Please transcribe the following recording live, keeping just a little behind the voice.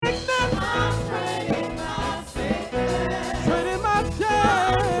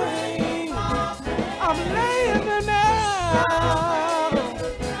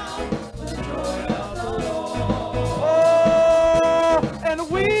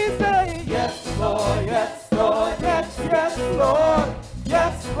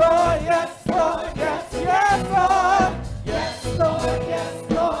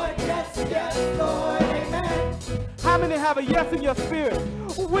in your spirit.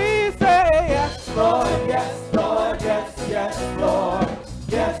 We say yes, Lord, yes, Lord, yes, yes, Lord.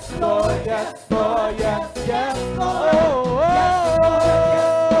 Yes, Lord, yes, Lord, yes, yes, Lord.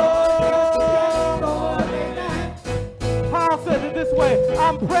 Paul said it this way,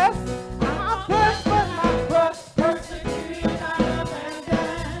 I'm pressed but not crushed. Persecuted, not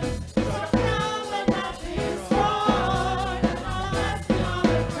abandoned. Struck down but not destroyed. And all that's beyond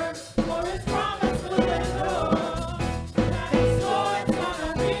the curse, for his promise will endure. His sword's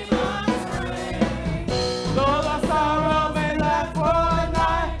gonna be my strength. Though the sorrow may last for a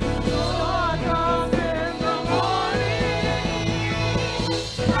night, joy comes in the morning.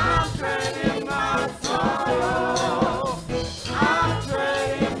 I'm trading my sorrow. I'm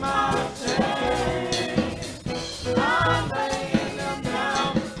trading my shame. I'm laying them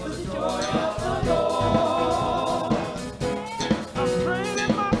down for the joy of the Lord. I'm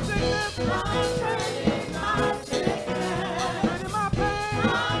trading my sickness. I'm trading my sickness. I'm trading my pain.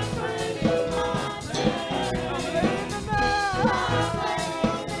 I'm trading my pain. I'm laying them down. I'm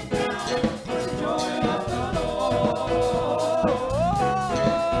laying them down for the joy of the Lord.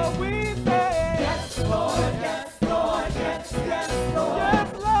 We say yes, Lord, yes, Lord, yes, yes, Lord. Yes,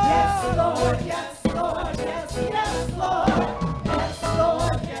 Lord. Yes, Lord, yes, Lord, yes, yes, Lord. Yes,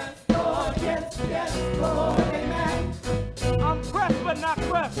 Lord, yes, Lord, yes, yes, Lord. Amen. I'm pressed but not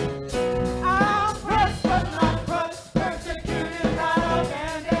crushed. I'm pressed but not crushed. Persecuted, not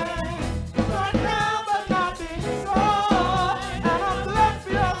abandoned. Struck down but not destroyed. And I'm blessed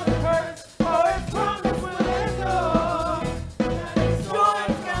beyond the curse, for his promise will endure. His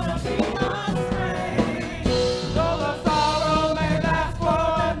joy's gonna be my strength. Though the sorrow may last for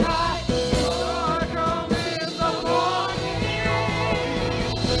a night, joy comes in the morning.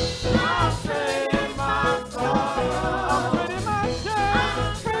 I'm trading my sorrow. I'm trading my shame.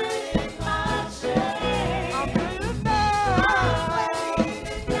 I'm trading my shame. I'm trading down. I'm laying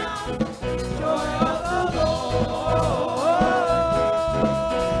it down. Joy of the Lord.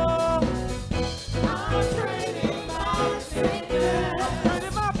 I'm trading my sickness. I'm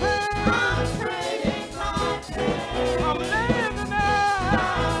trading my pain. I'm trading my pain. I'm laying it down.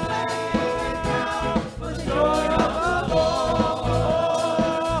 I'm laying it down for the joy of the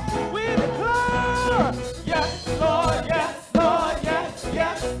Lord. We declare, yes, Lord, yes, Lord, yes,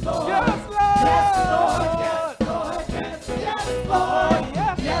 yes, Lord. Yes, Lord. Yes, Lord, yes, Lord, yes, yes, Lord.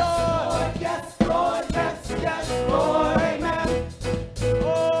 Yes, Lord, yes, Lord, yes, yes, Lord. Amen.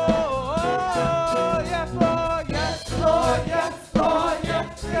 Oh, yes, Lord, yes, Lord, yes, Lord,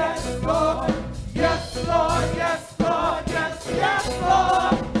 yes, yes, Lord. Yes, Lord, yes, Lord, yes, yes,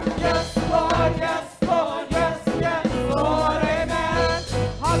 Lord. Yes, Lord, yes, Lord, yes, yes, Lord. Amen.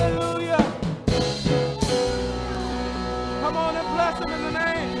 Hallelujah. Come on and bless him in the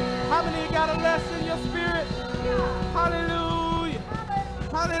name. How many of you got a yes in your spirit? Hallelujah.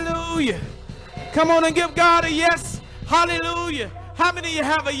 Hallelujah. Come on and give God a yes. Hallelujah. How many of you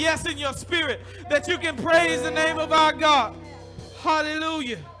have a yes in your spirit that you can praise the name of our God?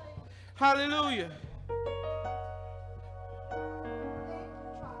 Hallelujah. Hallelujah.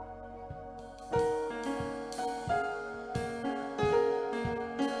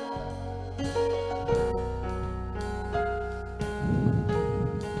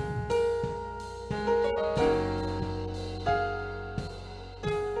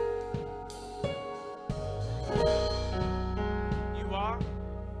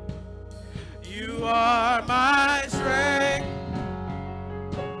 You are my strength,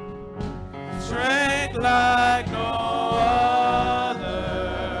 strength like no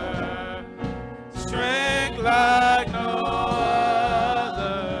other, strength like no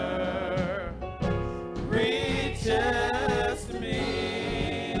other, reaches to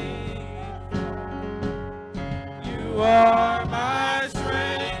me. You are my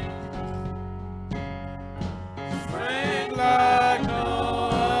strength, strength like no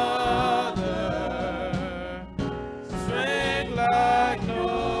like no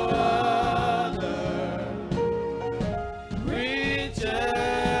other,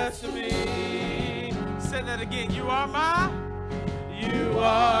 reaches to me. Say that again. You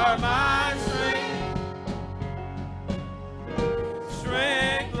are my strength,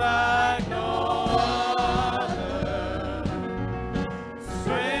 strength like no other,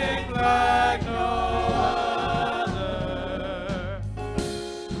 strength like no other,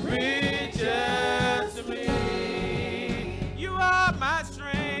 reaches to me. You are my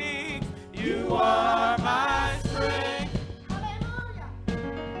strength. You are my strength. Hallelujah.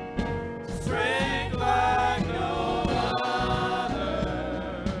 Strength like no other.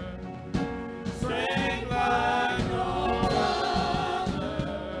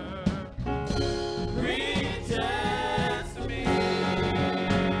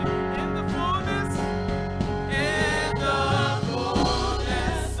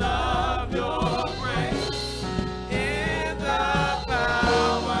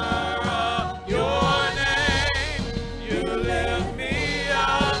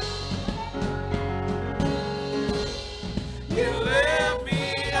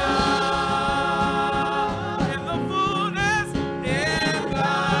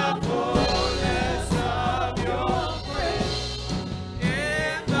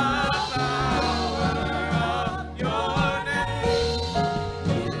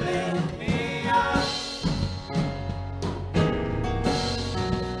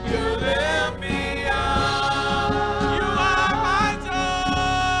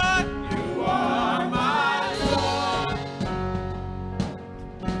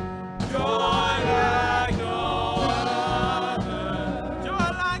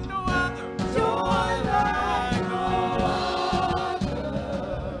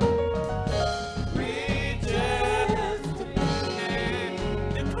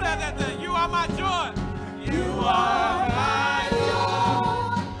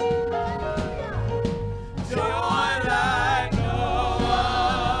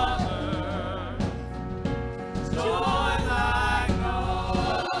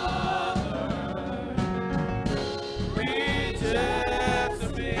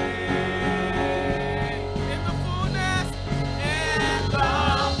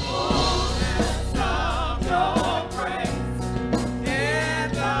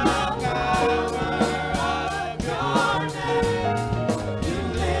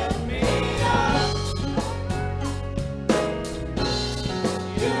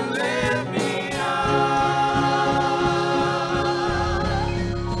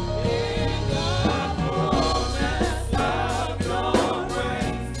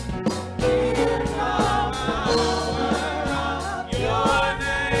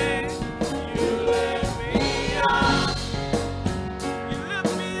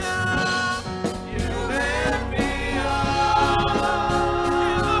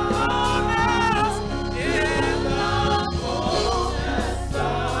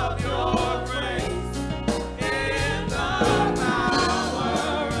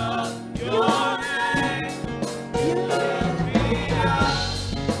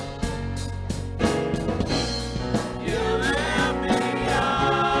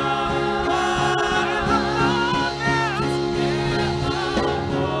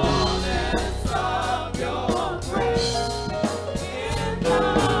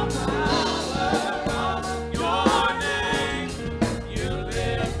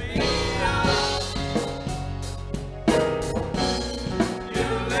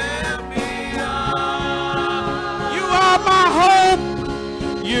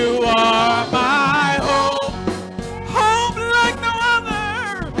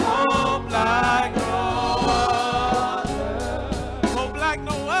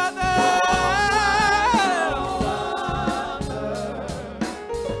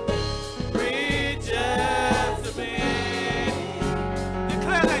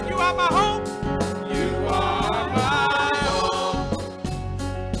 are my hope. You are my hope.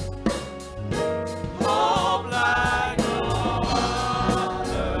 Hope like no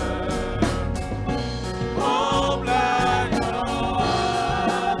other. Hope like no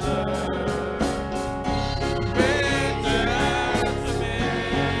other. Return to me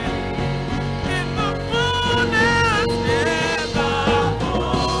in the fullness of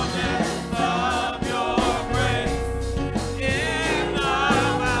your grace, in the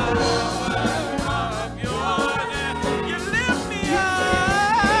power of your name. You lift me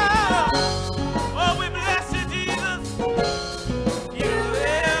up. Oh, we bless you, Jesus. You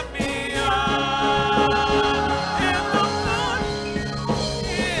lift me up in the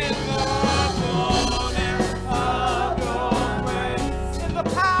fullness of your grace, in the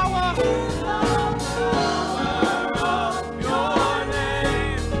power of your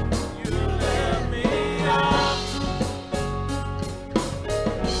name. You lift me up.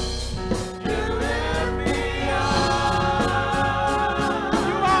 You lift me up.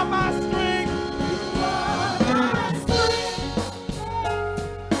 You are my strength. You are my strength.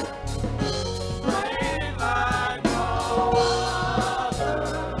 Strength like no other.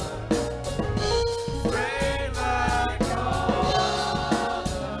 Strength like no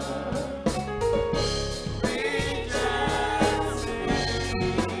other. Reach out to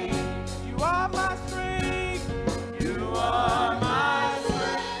me. You are my strength. You are my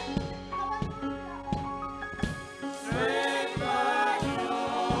strength. Strength like no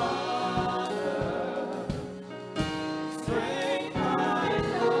other. Strength like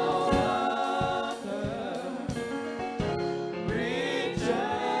no other. Reach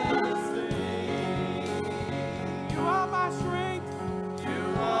out to me. You are my strength.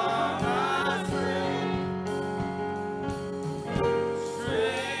 You are my strength. Strength like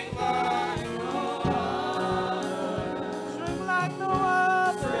no other. Strength like no other.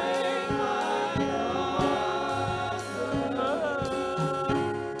 Strength like no other.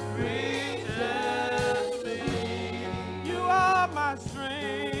 Reach out to me. You are my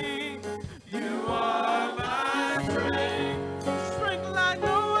strength. You are my strength. Strength like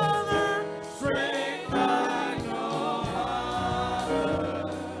no other. Strength like no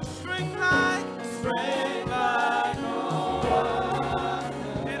other. Strength like no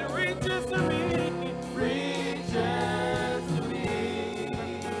other. It reaches to me. Reaches to me.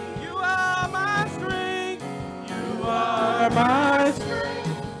 You are my strength. You are my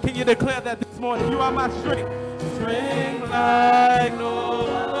strength. Can you declare that this morning? You are my strength. Strength like no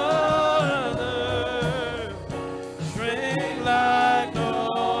other. Strength like no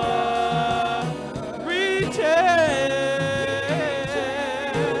other. Reaches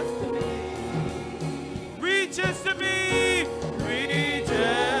to me. Reaches to me.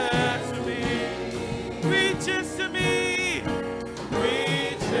 Reaches to me.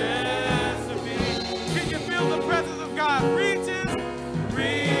 Reaches to me. Can you feel the presence of God? Reaches to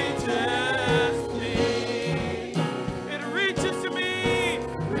me. It reaches to me.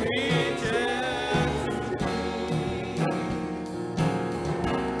 Reaches to me.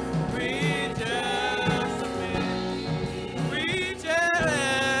 Reaches to me.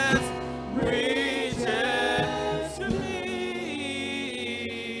 Reaches to me.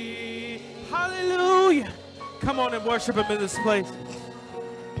 Hallelujah. Come on and worship him in this place.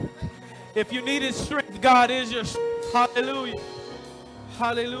 If you needed strength, God is your strength. Hallelujah.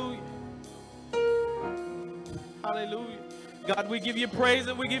 Hallelujah. Hallelujah. God, we give you praise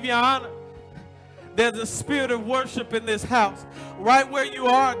and we give you honor. There's a spirit of worship in this house. Right where you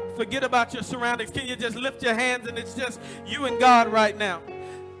are, forget about your surroundings. Can you just lift your hands and it's just you and God right now?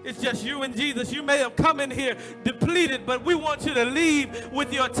 It's just you and Jesus. You may have come in here depleted, but we want you to leave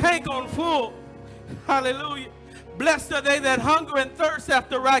with your tank on full. Hallelujah. Blessed are they that hunger and thirst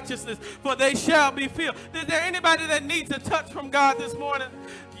after righteousness, for they shall be filled. Is there anybody that needs a touch from God this morning?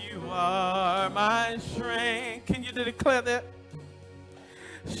 You are my strength. Can you declare that?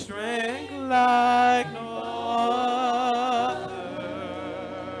 Strength like no other.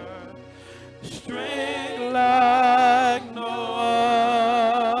 Strength like no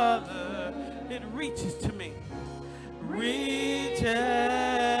other. It reaches to me. Reaches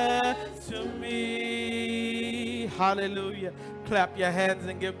to me. Hallelujah. Clap your hands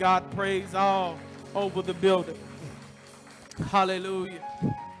and give God praise all over the building. Hallelujah.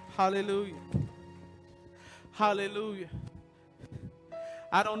 Hallelujah. Hallelujah.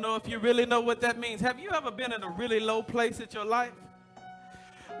 I don't know if you really know what that means. Have you ever been in a really low place in your life?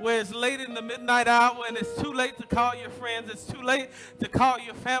 Where it's late in the midnight hour and it's too late to call your friends, it's too late to call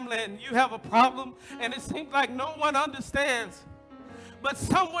your family, and you have a problem and it seems like no one understands. But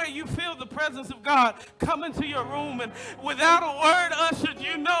somewhere you feel the presence of God come into your room, and without a word ushered,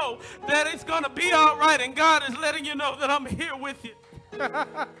 you know know that it's going to be all right, and God is letting you know that I'm here with you.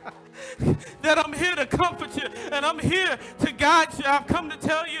 That I'm here to comfort you, and I'm here to guide you. I've come to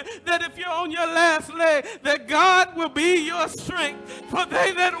tell you that if you're on your last leg, that God will be your strength. For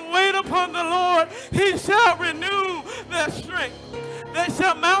they that wait upon the Lord, he shall renew their strength. They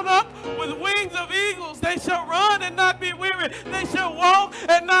shall mount up with wings of eagles. They shall run and not be weary. They shall walk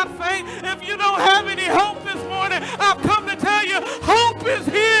and not faint. If you don't have any hope this morning, I've come to tell you, hope is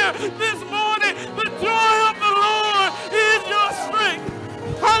here this morning. The joy of the Lord is your strength.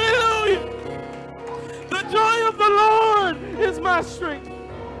 Hallelujah. The joy of the Lord is my strength.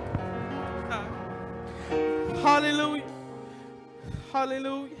 Hallelujah.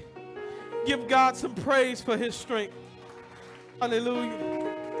 Hallelujah. Give God some praise for his strength. Hallelujah.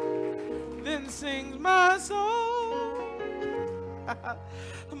 Then sings my soul,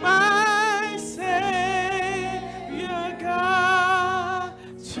 my Savior God,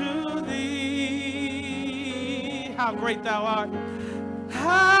 to thee. How great thou art.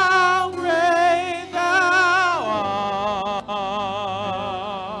 How great thou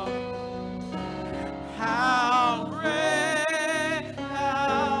art. How great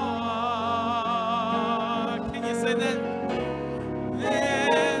thou art. Can you say that?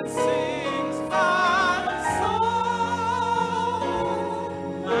 Then sings my soul,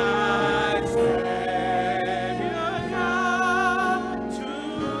 my Savior God, to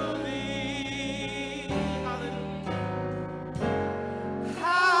thee. Hallelujah.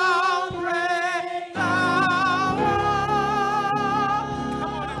 How great thou art.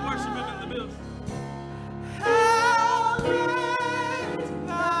 Come on and worship him in the building. How great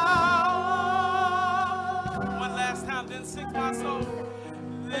thou art. One last time, then sings my soul.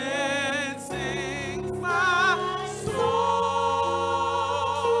 Then sings my soul,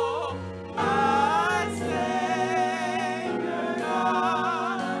 my Savior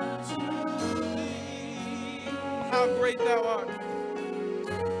God, to thee. How great thou art.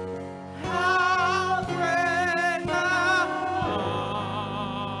 How great thou art.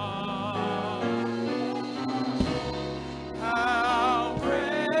 How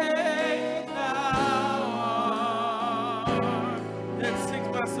great thou art. Then sings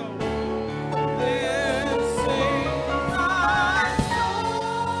my soul. Then sings my soul,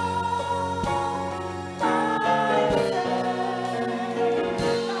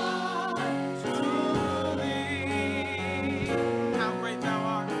 to thee. How great thou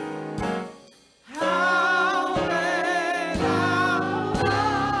art. How great thou art.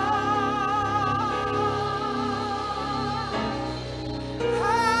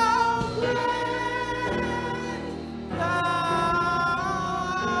 How great thou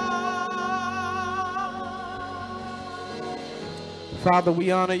art. Father,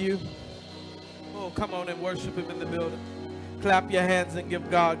 we honor you. Oh, come on and worship him in the building. Clap your hands and give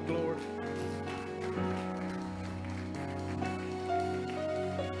God glory.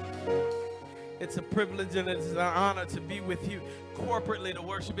 It's a privilege and it's an honor to be with you corporately to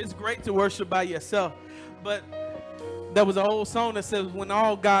worship. It's great to worship by yourself, but there was an old song that says, when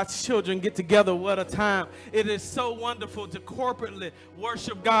all God's children get together, what a time. It is so wonderful to corporately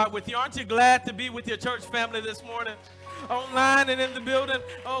worship God with you. Aren't you glad to be with your church family this morning? Online and in the building.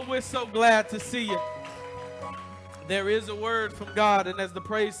 Oh, we're so glad to see you. There is a word from God, and as the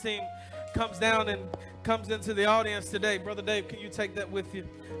praise team comes down and comes into the audience today, Brother Dave, can you take that with you?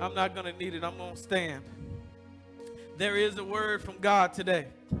 I'm not going to need it. I'm going to stand. There is a word from God today.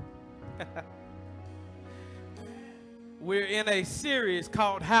 We're in a series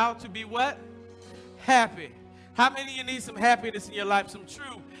called How to Be What? Happy. How many of you need some happiness in your life? Some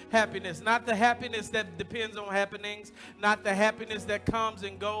true happiness. Not the happiness that depends on happenings. Not the happiness that comes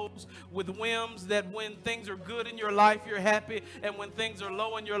and goes with whims, that when things are good in your life, you're happy. And when things are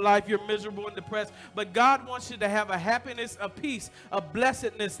low in your life, you're miserable and depressed. But God wants you to have a happiness, a peace, a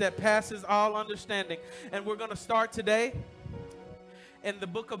blessedness that passes all understanding. And we're going to start today in the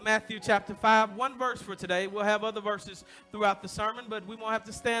book of Matthew chapter 5. One verse for today. We'll have other verses throughout the sermon, but we won't have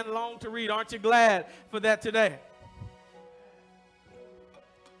to stand long to read. Aren't you glad for that today?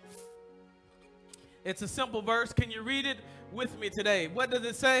 It's a simple verse. Can you read it with me today? What does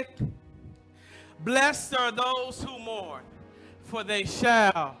it say? Blessed are those who mourn, for they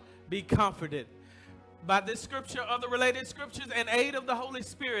shall be comforted. By this scripture, other related scriptures, and aid of the Holy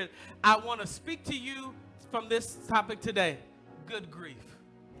Spirit, I want to speak to you from this topic today. Good grief.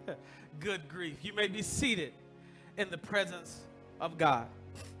 Good grief. You may be seated in the presence of God.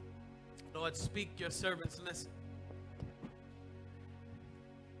 Lord, speak, your servants listen.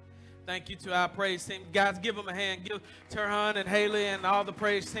 Thank you to our praise team. Guys, give them a hand. Give Turhan and Haley and all the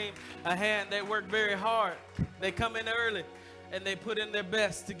praise team a hand. They work very hard. They come in early. and they put in their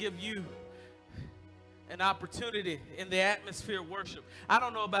best to give you an opportunity in the atmosphere of worship. I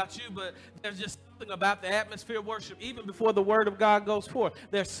don't know about you, but there's just something about the atmosphere of worship, even before the word of God goes forth.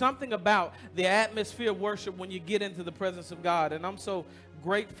 There's something about the atmosphere of worship when you get into the presence of God, and I'm so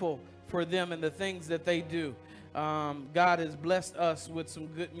grateful for them and the things that they do. God has blessed us with some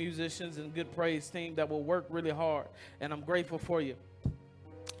good musicians and good praise team that will work really hard, and I'm grateful for you.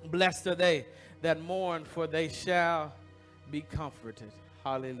 Blessed are they that mourn, for they shall be comforted.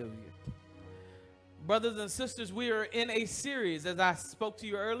 Hallelujah. Brothers and sisters, we are in a series, as I spoke to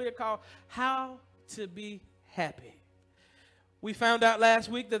you earlier, called How to Be Happy. We found out last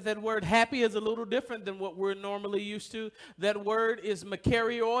week that word happy is a little different than what we're normally used to. That word is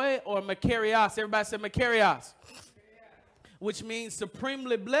makarioi or makarios. Everybody say makarios. Which means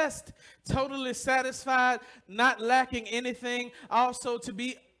supremely blessed, totally satisfied, not lacking anything, also to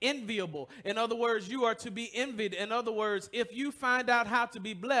be enviable. In other words, you are to be envied. In other words, if you find out how to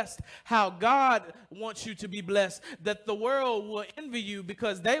be blessed, how God wants you to be blessed, that the world will envy you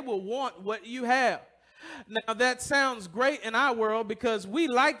because they will want what you have. Now, that sounds great in our world because we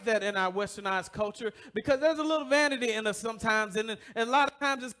like that in our westernized culture, because there's a little vanity in us sometimes, and a lot of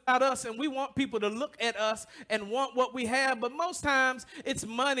times it's about us, and we want people to look at us and want what we have, but most times it's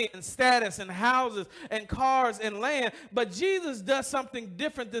money and status and houses and cars and land. But Jesus does something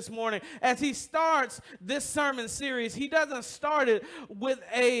different this morning. As he starts this sermon series, he doesn't start it with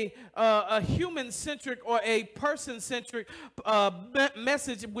a human-centric or a person-centric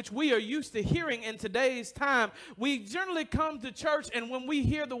message, which we are used to hearing in today's time. We generally come to church, and when we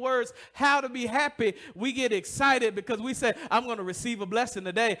hear the words how to be happy, we get excited because we say, I'm going to receive a blessing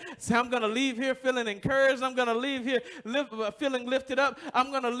today. So I'm going to leave here feeling encouraged. I'm going to leave here feeling lifted up. I'm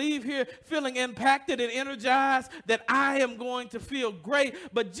going to leave here feeling impacted and energized, that I am going to feel great.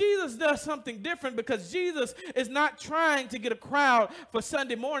 But Jesus does something different, because Jesus is not trying to get a crowd for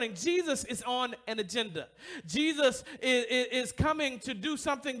Sunday morning. Jesus is on an agenda. Jesus is coming to do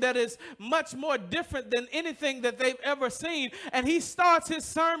something that is much more different than anything that they've ever seen. And he starts his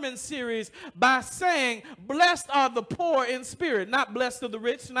sermon series by saying, blessed are the poor in spirit. Not blessed are the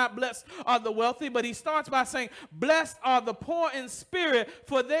rich, not blessed are the wealthy, but he starts by saying, blessed are the poor in spirit,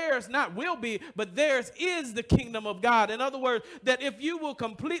 for theirs not will be, but theirs is the kingdom of God. In other words, that if you will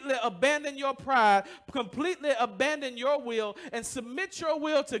completely abandon your pride, completely abandon your will, and submit your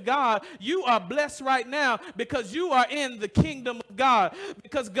will to God, you are blessed right now, because you are in the kingdom of God.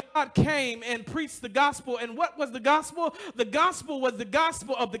 Because God came and preached the gospel. And what was the gospel? The gospel was the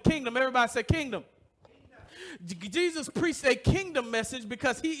gospel of the kingdom. Everybody say kingdom. Jesus preached a kingdom message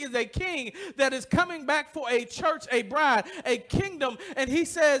because he is a king that is coming back for a church, a bride, a kingdom. And he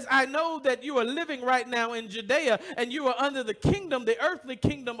says, I know that you are living right now in Judea and you are under the kingdom, the earthly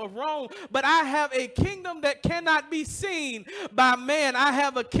kingdom of Rome. But I have a kingdom that cannot be seen by man. I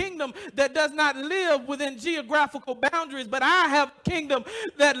have a kingdom that does not live within geographical boundaries, but I have a kingdom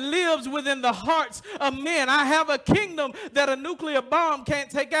that lives within the hearts of men. I have a kingdom that a nuclear bomb can't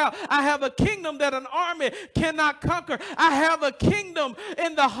take out. I have a kingdom that an army cannot conquer. I have a kingdom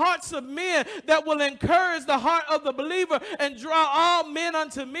in the hearts of men that will encourage the heart of the believer and draw all men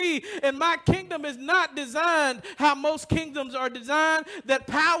unto me. And my kingdom is not designed how most kingdoms are designed, that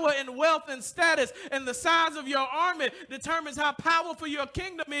power and wealth and status and the size of your army determines how powerful your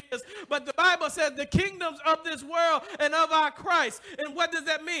kingdom is. But the Bible says the kingdoms of this world and of our Christ. And what does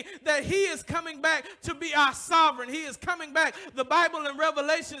that mean? That he is coming back to be our sovereign. He is coming back. The Bible in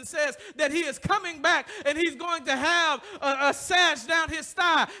Revelation says that he is coming back, and he's going to have a sash down his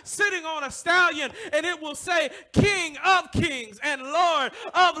thigh, sitting on a stallion, and it will say King of Kings and Lord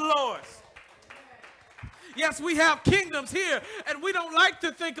of Lords. Yes, we have kingdoms here, and we don't like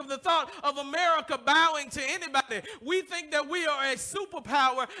to think of the thought of America bowing to anybody. We think that we are a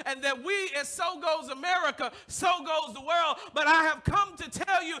superpower, and that as so goes America, so goes the world. But I have come to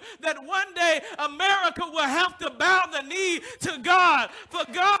tell you that one day America will have to bow the knee to God, for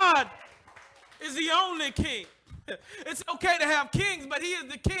God is the only king. It's okay to have kings, but he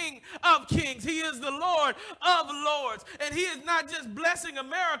is the King of Kings. He is the Lord of Lords. And he is not just blessing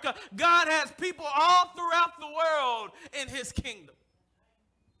America. God has people all throughout the world in his kingdom.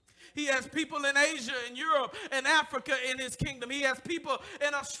 He has people in Asia and Europe and Africa in his kingdom. He has people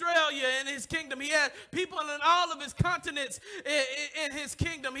in Australia in his kingdom. He has people in all of his continents in his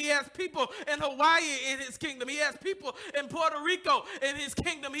kingdom. He has people in Hawaii in his kingdom. He has people in Puerto Rico in his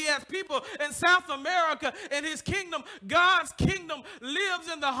kingdom. He has people in South America in his kingdom. God's kingdom lives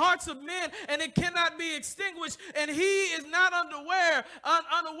in the hearts of men, and it cannot be extinguished. And he is not unaware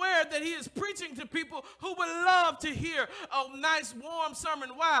that he is preaching to people who would love to hear a nice warm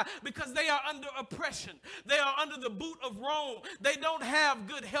sermon. Why? Because they are under oppression. They are under the boot of Rome. They don't have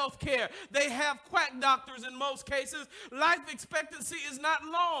good health care. They have quack doctors in most cases. Life expectancy is not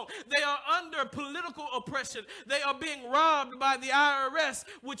long. They are under political oppression. They are being robbed by the IRS,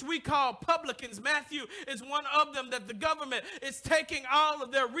 which we call publicans. Matthew is one of them, that the government is taking all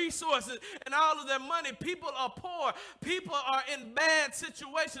of their resources and all of their money. People are poor. People are in bad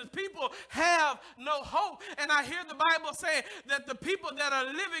situations. People have no hope. And I hear the Bible saying that the people that are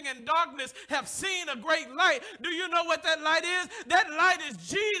living in darkness have seen a great light. Do you know what that light is? That light is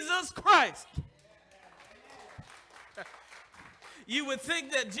Jesus Christ. You would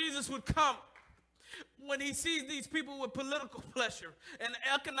think that Jesus would come when he sees these people with political pressure and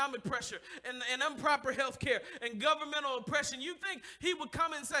economic pressure and improper health care and governmental oppression. You think he would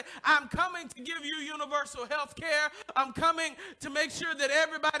come and say, I'm coming to give you universal health care. I'm coming to make sure that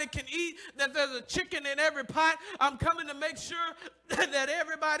everybody can eat, that there's a chicken in every pot. I'm coming to make sure that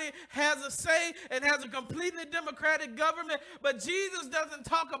everybody has a say and has a completely democratic government. But Jesus doesn't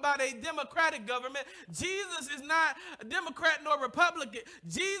talk about a democratic government. Jesus is not a Democrat nor Republican.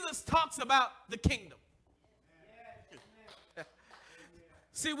 Jesus talks about the kingdom.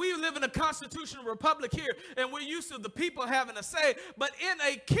 See, we live in a constitutional republic here, and we're used to the people having a say. But in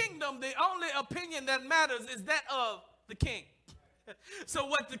a kingdom, the only opinion that matters is that of the king. So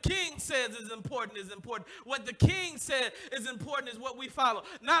what the king says is important. What the king said is important is what we follow,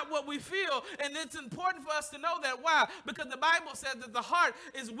 not what we feel. And it's important for us to know that. Why? Because the Bible says that the heart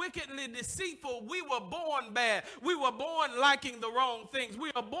is wickedly deceitful. We were born bad. We were born liking the wrong things.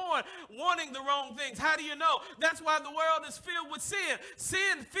 We are born wanting the wrong things. How do you know? That's why the world is filled with sin.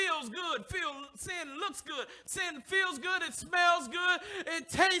 Sin feels good. Sin looks good. Sin feels good. It smells good. It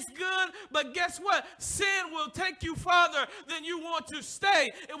tastes good. But guess what? Sin will take you farther than you want to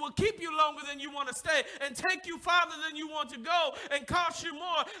stay. It will keep you longer than you want to stay and take you farther than you want to go and cost you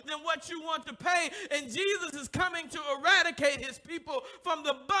more than what you want to pay. And Jesus is coming to eradicate his people from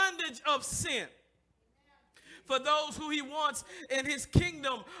the bondage of sin. For those who he wants in his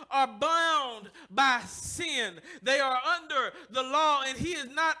kingdom are bound by sin. They are under the law, and he is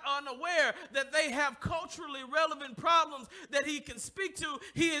not unaware that they have culturally relevant problems that he can speak to.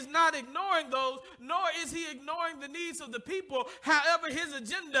 He is not ignoring those, nor is he ignoring the needs of the people. However, his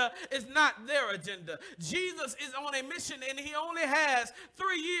agenda is not their agenda. Jesus is on a mission, and he only has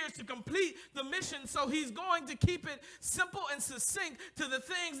 3 years to complete the mission, so he's going to keep it simple and succinct to the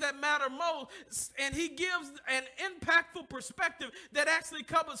things that matter most, and he gives an impactful perspective that actually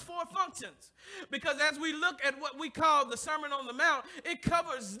covers 4 functions. Because as we look at what we call the Sermon on the Mount, it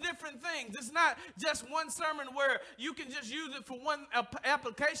covers different things. It's not just one sermon where you can just use it for one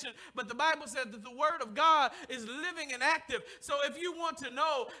application, but the Bible says that the Word of God is living and active. So if you want to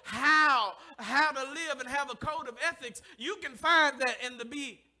know how to live and have a code of ethics, you can find that in the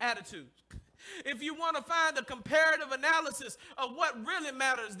Beatitudes. If you want to find a comparative analysis of what really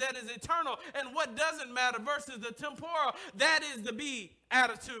matters, that is eternal, and what doesn't matter versus the temporal, that is the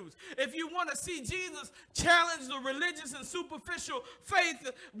Beatitudes. If you want to see Jesus challenge the religious and superficial faith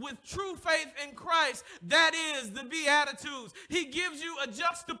with true faith in Christ, that is the Beatitudes. He gives you a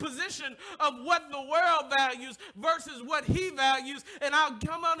juxtaposition of what the world values versus what he values, and I'll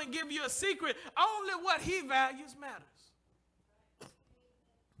come on and give you a secret. Only what he values matters.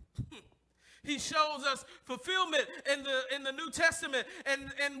 He shows us fulfillment in the New Testament,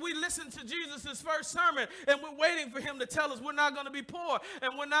 and we listen to Jesus' first sermon, and we're waiting for him to tell us we're not going to be poor,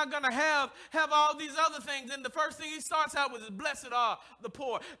 and we're not going to have all these other things. And the first thing he starts out with is, blessed are the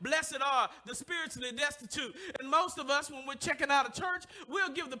poor, blessed are the spiritually destitute. And most of us, when we're checking out a church,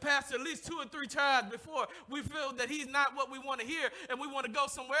 we'll give the pastor at least 2 or 3 tries before we feel that he's not what we want to hear, and we want to go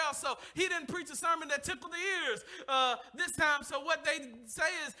somewhere else. So he didn't preach a sermon that tickled the ears this time. So what they say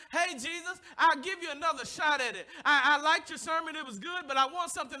is, hey, Jesus, I'll give you another shot at it. I liked your sermon. It was good, but I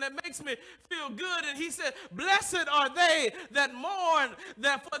want something that makes me feel good. And he said, blessed are they that mourn,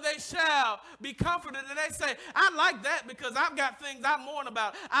 for they shall be comforted. And they say, I like that because I've got things I mourn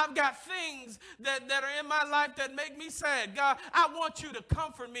about. I've got things that are in my life that make me sad. God, I want you to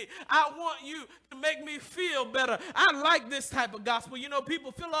comfort me. I want you to make me feel better. I like this type of gospel. You know,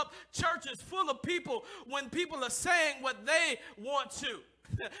 people fill up churches full of people when people are saying what they want to.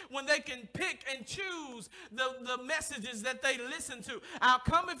 When they can pick and choose the messages that they listen to. I'll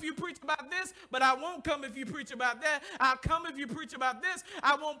come if you preach about this, but I won't come if you preach about that. I'll come if you preach about this.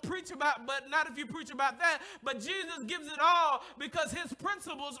 I won't preach about, but not if you preach about that. But Jesus gives it all because his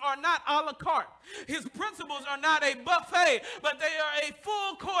principles are not a la carte. His principles are not a buffet, but they are a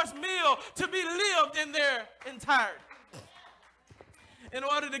full course meal to be lived in their entirety. In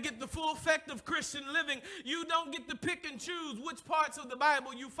order to get the full effect of Christian living, you don't get to pick and choose which parts of the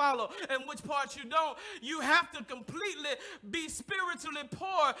Bible you follow and which parts you don't. You have to completely be spiritually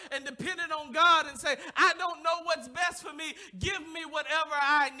poor and dependent on God and say, I don't know what's best for me. Give me whatever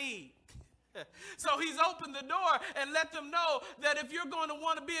I need. So he's opened the door and let them know that if you're going to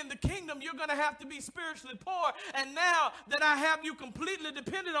want to be in the kingdom, you're going to have to be spiritually poor. And now that I have you completely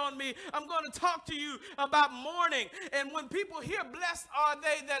dependent on me, I'm going to talk to you about mourning. And when people hear, blessed are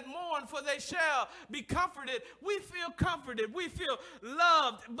they that mourn, for they shall be comforted, we feel comforted. We feel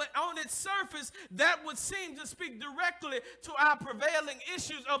loved. But on its surface, that would seem to speak directly to our prevailing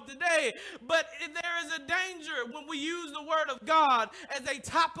issues of the day. But there is a danger when we use the word of God as a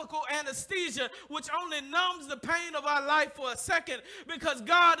topical anesthesia, which only numbs the pain of our life for a second, because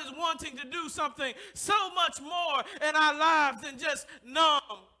God is wanting to do something so much more in our lives than just numb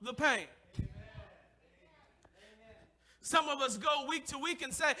the pain. Some of us go week to week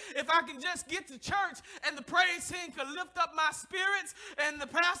and say, if I can just get to church and the praise team can lift up my spirits and the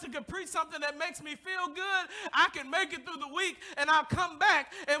pastor can preach something that makes me feel good, I can make it through the week and I'll come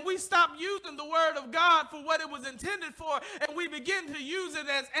back. And we stop using the word of God for what it was intended for, and we begin to use it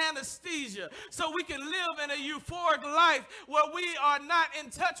as anesthesia so we can live in a euphoric life where we are not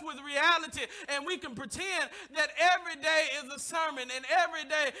in touch with reality, and we can pretend that every day is a sermon and every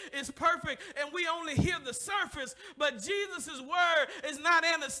day is perfect and we only hear the surface. But Jesus' word is not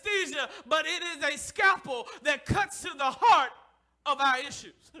anesthesia, but it is a scalpel that cuts to the heart of our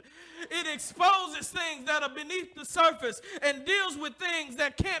issues. It exposes things that are beneath the surface and deals with things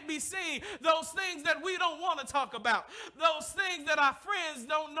that can't be seen, those things that we don't want to talk about, those things that our friends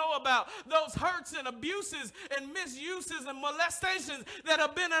don't know about, those hurts and abuses and misuses and molestations that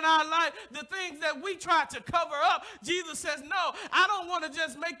have been in our life, the things that we try to cover up. Jesus says, no, I don't want to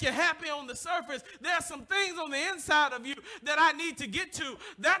just make you happy on the surface. There's some things on the inside of you that I need to get to.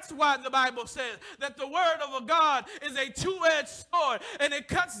 That's why the Bible says that the word of a God is a two-edged sword, and it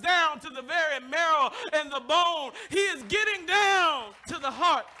cuts down to the very marrow and the bone. He is getting down to the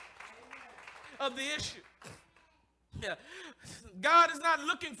heart of the issue. Yeah. God is not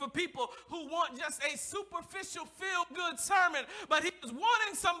looking for people who want just a superficial feel-good sermon, but he is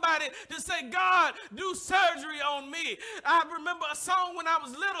wanting somebody to say, God, do surgery on me. I remember a song when I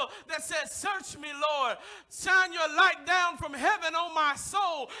was little that said, search me, Lord. Shine your light down from heaven on my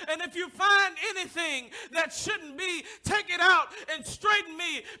soul. And if you find anything that shouldn't be, take it out and straighten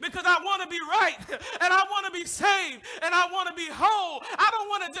me, because I want to be right and I want to be saved and I want to be whole. I don't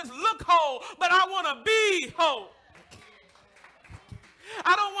want to just look whole, but I want to be whole.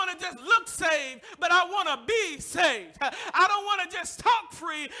 I don't want to just look saved, but I want to be saved. I don't want to just talk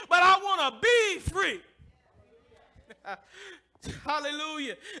free, but I want to be free.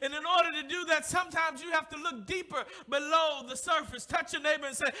 Hallelujah. And in order to do that, sometimes you have to look deeper below the surface. Touch your neighbor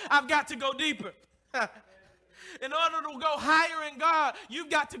and say, I've got to go deeper. In order to go higher in God, you've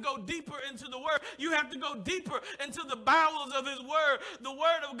got to go deeper into the word. You have to go deeper into the bowels of his word. The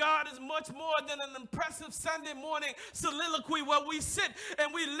word of God is much more than an impressive Sunday morning soliloquy where we sit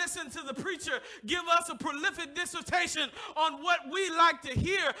and we listen to the preacher give us a prolific dissertation on what we like to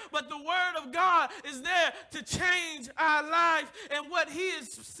hear. But the word of God is there to change our life. And what he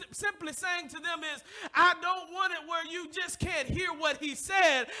is simply saying to them is, I don't want it where you just can't hear what he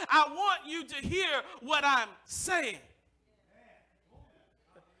said. I want you to hear what I'm saying.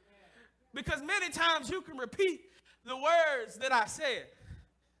 Because many times you can repeat the words that I said,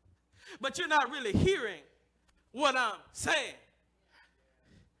 but you're not really hearing what I'm saying.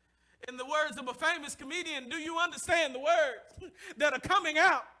 In the words of a famous comedian, do you understand the words that are coming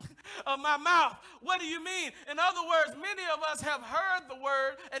out of my mouth? What do you mean? In other words, many of us have heard the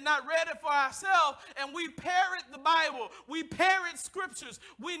word and not read it for ourselves, and we parrot the Bible. We parrot scriptures.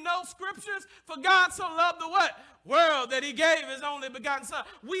 We know scriptures. For God so loved the what? World that he gave his only begotten son.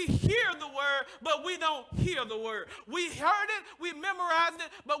 We hear the word, but we don't hear the word. We heard it, we memorized it,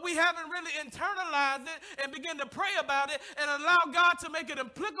 but we haven't really internalized it and begin to pray about it and allow God to make it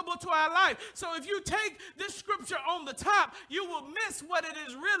applicable to our life. So if you take this scripture on the top, you will miss what it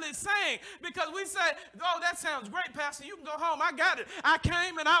is really saying, because we say, oh, that sounds great, Pastor. You can go home. I got it. I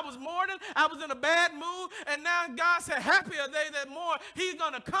came and I was mourning. I was in a bad mood, and now God said, happy are they that mourn. He's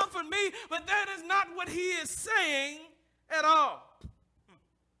going to comfort me, but that is not what he is saying at all.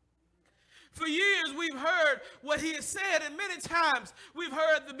 For years, we've heard what he has said, and many times we've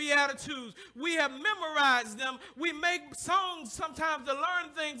heard the Beatitudes. We have memorized them. We make songs sometimes to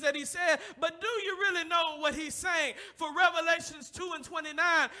learn things that he said, but do you really know what he's saying? For Revelations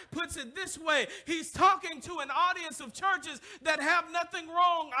 2:29 puts it this way. He's talking to an audience of churches that have nothing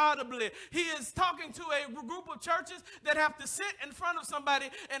wrong audibly. He is talking to a group of churches that have to sit in front of somebody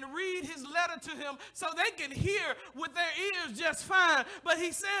and read his letter to him so they can hear with their ears just fine. But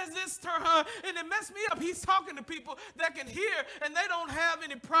he says this to her, and it messed me up. He's talking to people that can hear, and they don't have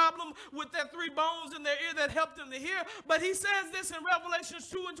any problem with their three bones in their ear that help them to hear. But he says this in Revelations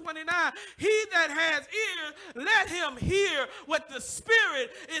 2:29. He that has ears, let him hear what the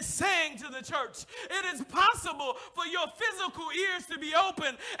Spirit is saying to the church. It is possible for your physical ears to be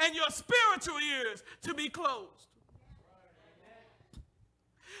open and your spiritual ears to be closed.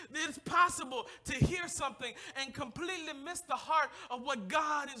 It's possible to hear something and completely miss the heart of what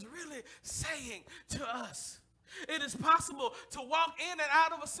God is really saying to us. It is possible to walk in and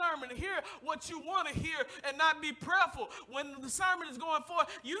out of a sermon and hear what you want to hear and not be prayerful. When the sermon is going forth,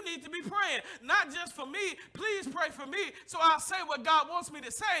 you need to be praying. Not just for me. Please pray for me so I'll say what God wants me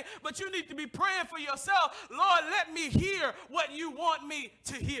to say, but you need to be praying for yourself. Lord, let me hear what you want me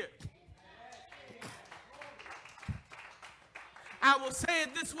to hear. I will say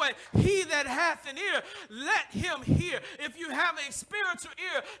it this way. He that hath an ear, let him hear. If you have a spiritual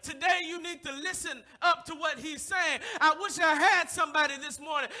ear, today you need to listen up to what he's saying. I wish I had somebody this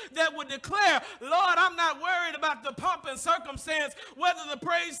morning that would declare, Lord, I'm not worried about the pomp and circumstance, whether the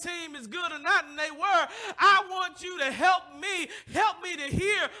praise team is good or not, and they were. I want you to help me to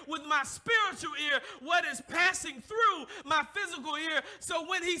hear with my spiritual ear what is passing through my physical ear. So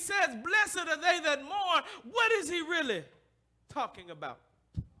when he says, blessed are they that mourn, what is he really talking about?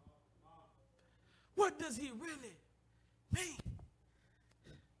 What does he really mean?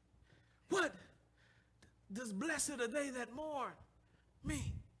 What does blessed are they that mourn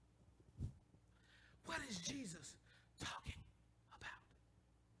mean? What is Jesus talking about?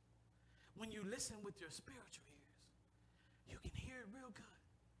 When you listen with your spiritual ears, you can hear it real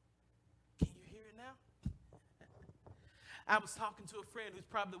good. Can you hear it now? I was talking to a friend who's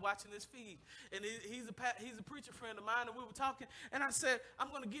probably watching this feed, and he's a preacher friend of mine, and we were talking, and I said, I'm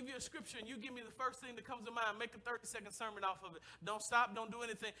going to give you a scripture, and you give me the first thing that comes to mind. Make a 30-second sermon off of it. Don't stop. Don't do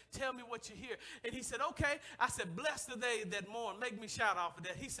anything. Tell me what you hear. And he said, okay. I said, blessed are they that mourn. Make me shout off of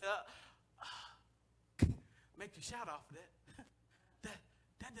that. He said, make you shout off of that.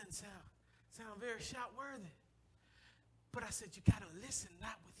 That doesn't sound very shout-worthy. But I said, you got to listen,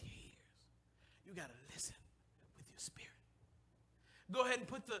 not with your ears. You got to listen with your spirit. Go ahead and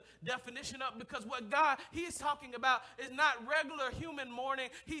put the definition up, because what God, he's talking about is not regular human mourning.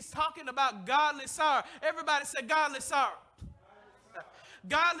 He's talking about godly sorrow. Everybody say godly sorrow.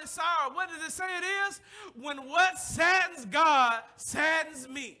 Godly sorrow. What does it say it is? When what saddens God saddens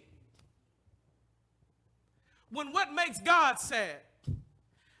me. When what makes God sad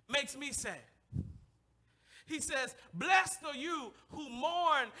makes me sad. He says, blessed are you who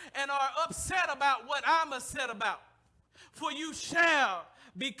mourn and are upset about what I'm upset about, for you shall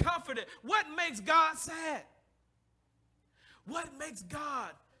be comforted. What makes God sad? What makes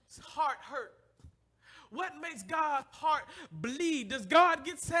God's heart hurt? What makes God's heart bleed? Does God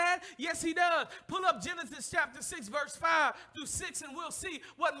get sad? Yes, he does. Pull up Genesis chapter 6, verse 5 through 6, and we'll see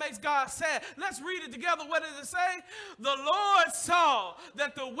what makes God sad. Let's read it together. What does it say? The Lord saw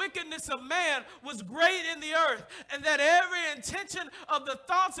that the wickedness of man was great in the earth, and that every intention of the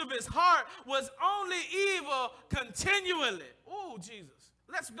thoughts of his heart was only evil continually. Oh, Jesus.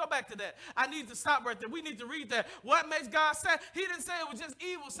 Let's go back to that. I need to stop right there. We need to read that. What makes God sad? He didn't say it was just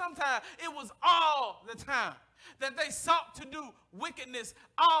evil sometimes. It was all the time. That they sought to do wickedness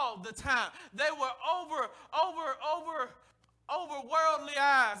all the time. They were over worldly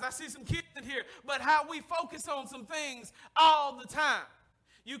eyes. I see some kids in here. But how we focus on some things all the time.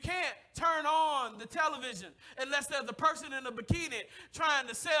 You can't turn on the television unless there's a person in a bikini trying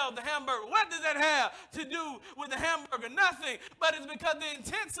to sell the hamburger. What does that have to do with the hamburger? Nothing. But it's because the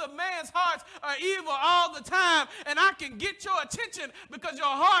intents of man's hearts are evil all the time. And I can get your attention because your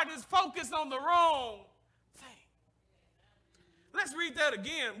heart is focused on the wrong thing. Let's read that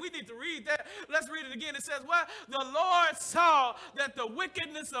again. We need to read that. Let's read it again. It says, what? The Lord saw that the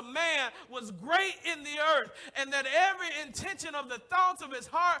wickedness of man was great in the earth, and that every intention of the thoughts of his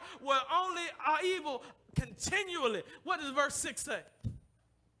heart were only evil continually. What does verse 6 say?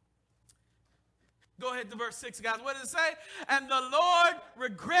 Go ahead to verse 6, guys. What does it say? And the Lord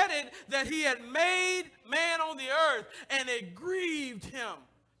regretted that he had made man on the earth, and it grieved him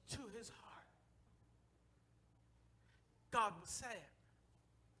to his heart. God was sad.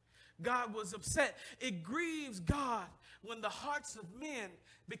 God was upset. It grieves God when the hearts of men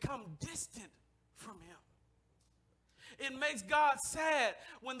become distant from him. It makes God sad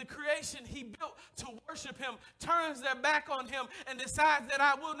when the creation he built to worship him turns their back on him and decides that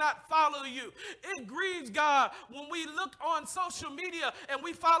I will not follow you. It grieves God when we look on social media and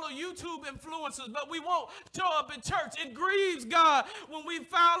we follow YouTube influencers, but we won't show up in church. It grieves God when we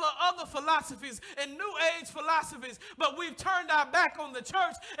follow other philosophies and New Age philosophies, but we've turned our back on the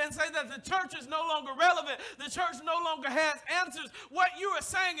church and say that the church is no longer relevant. The church no longer has answers. What you are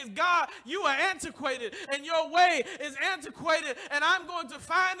saying is, God, you are antiquated and your way is antiquated, and I'm going to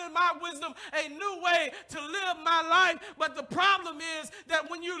find in my wisdom a new way to live my life. But the problem is that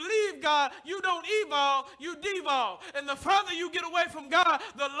when you leave God, you don't evolve, you devolve. And the further you get away from God,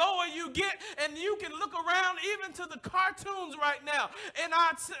 the lower you get. And you can look around even to the cartoons right now in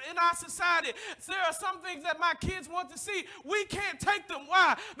our society. There are some things that my kids want to see. We can't take them.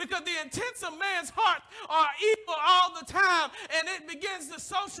 Why? Because the intents of man's heart are evil all the time, and it begins to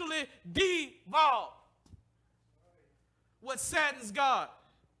socially devolve. What saddens God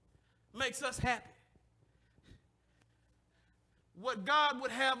makes us happy. What God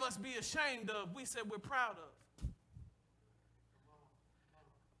would have us be ashamed of, we say we're proud of.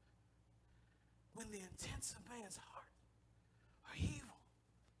 When the intents of man's heart are evil,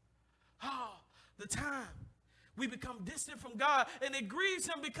 all the time, we become distant from God, and it grieves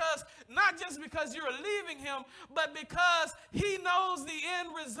him because, not just because you're leaving him, but because he knows the end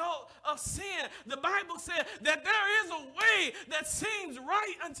result of sin. The Bible said that there is a way that seems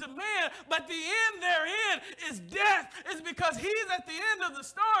right unto man, but the end therein is death. It's because he's at the end of the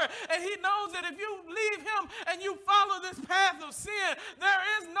story, and he knows that if you leave him and you follow this path of sin, there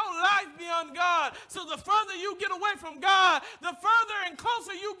is no life beyond God. So the further you get away from God, the further and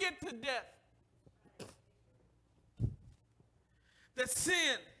closer you get to death. That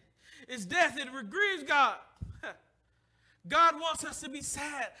sin is death. It grieves God. God wants us to be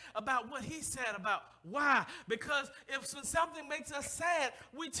sad about what he said about. Why? Because if something makes us sad,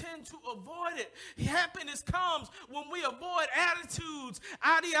 we tend to avoid it. Happiness comes when we avoid attitudes,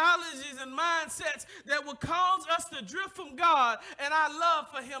 ideologies, and mindsets that will cause us to drift from God and our love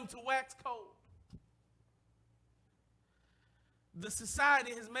for him to wax cold. The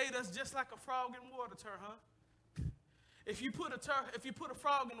society has made us just like a frog in water, huh? If you put a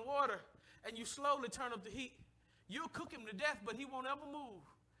frog in water and you slowly turn up the heat, you'll cook him to death, but he won't ever move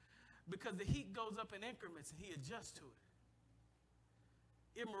because the heat goes up in increments and he adjusts to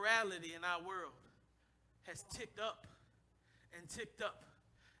it. Immorality in our world has ticked up and ticked up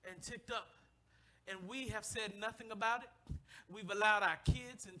and ticked up, and we have said nothing about it. We've allowed our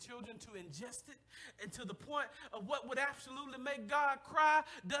kids and children to ingest it, and to the point of what would absolutely make God cry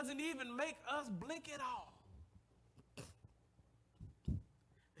doesn't even make us blink at all.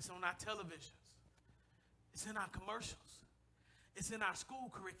 It's on our televisions. It's in our commercials. It's in our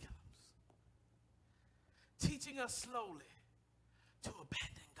school curriculums. Teaching us slowly to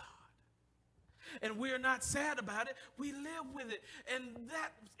abandon God. And we're not sad about it. We live with it. And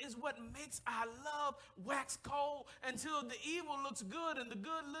that is what makes our love wax cold until the evil looks good and the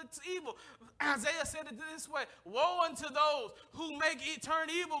good looks evil. Isaiah said it this way: woe unto those who turn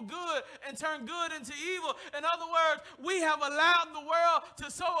evil good and turn good into evil. In other words, we have allowed the world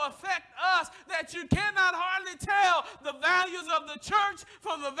to so affect us that you cannot hardly tell the values of the church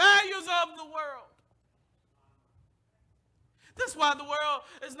from the values of the world. That's why the world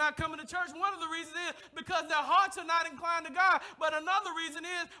is not coming to church. One of the reasons is because their hearts are not inclined to God. But another reason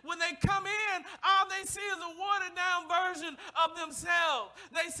is when they come in, all they see is a watered down version of themselves.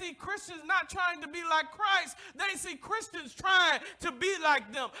 They see Christians not trying to be like Christ. They see Christians trying to be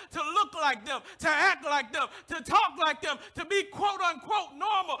like them, to look like them, to act like them, to talk like them, to be quote unquote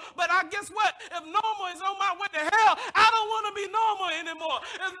normal. But I guess what? If normal is on my way to hell, I don't want to be normal anymore.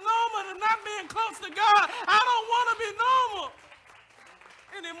 If normal is not being close to God, I don't want to be normal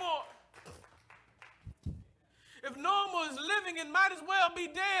anymore. If normal is living, it might as well be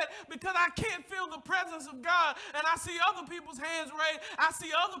dead, because I can't feel the presence of God. And I see other people's hands raised. I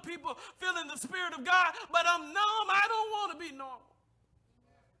see other people feeling the Spirit of God, but I'm numb. I don't want to be normal.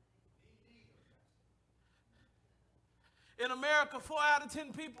 In America, 4 out of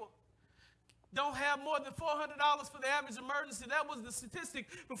 10 people don't have more than $400 for the average emergency. That was the statistic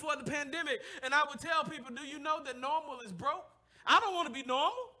before the pandemic. And I would tell people, do you know that normal is broke? I don't want to be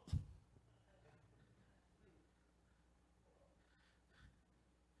normal.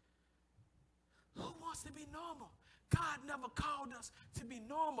 Who wants to be normal? God never called us to be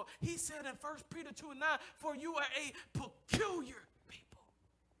normal. He said in 1 Peter 2:9, for you are a peculiar people.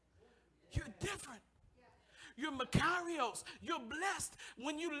 You're different. You're Makarios. You're blessed.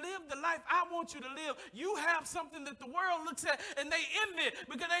 When you live the life I want you to live, you have something that the world looks at and they envy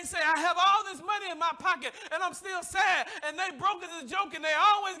because they say, I have all this money in my pocket and I'm still sad. And they broke as a joke and they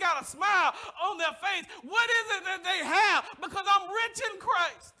always got a smile on their face. What is it that they have? Because I'm rich in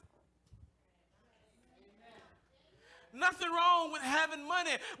Christ. Nothing wrong with having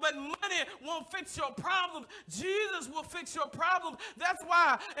money, but money won't fix your problems. Jesus will fix your problems. That's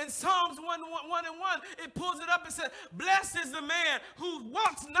why in Psalms 1:1, it pulls it up and says, blessed is the man who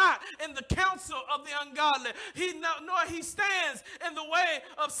walks not in the counsel of the ungodly, nor he stands in the way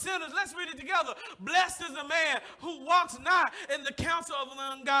of sinners. Let's read it together. Blessed is the man who walks not in the counsel of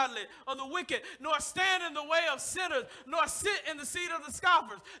the ungodly or the wicked, nor stand in the way of sinners, nor sit in the seat of the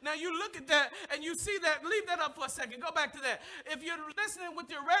scoffers. Now you look at that and you see that. Leave that up for a second. Go back to that. If you're listening with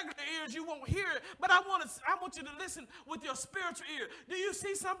your regular ears, you won't hear it. But I want you to listen with your spiritual ear. Do you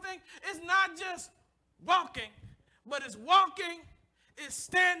see something? It's not just walking, but it's walking, it's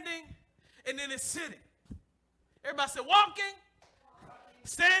standing, and then it's sitting. Everybody say walking,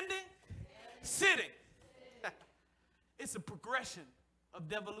 standing, sitting. It's a progression of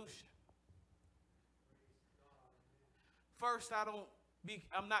devolution. First,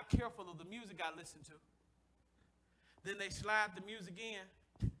 I'm not careful of the music I listen to. Then they slide the music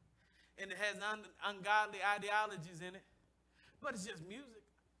in, and it has ungodly ideologies in it. But it's just music.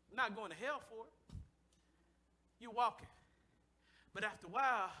 I'm not going to hell for it. You're walking. But after a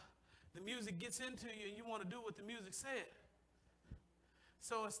while, the music gets into you, and you want to do what the music said.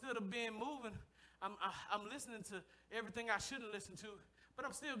 So instead of being moving, I'm listening to everything I shouldn't listen to. But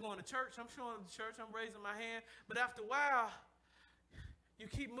I'm still going to church. I'm showing up to church. I'm raising my hand. But after a while, you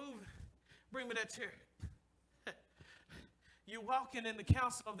keep moving. Bring me that chair. You're walking in the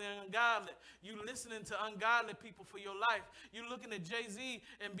counsel of the ungodly. You're listening to ungodly people for your life. You're looking at Jay-Z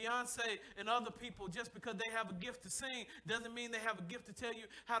and Beyonce and other people just because they have a gift to sing doesn't mean they have a gift to tell you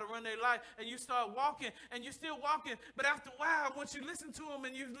how to run their life. And you start walking and you're still walking. But after a while, once you listen to them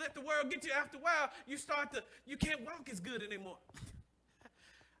and you let the world get you, after a while, you can't walk as good anymore.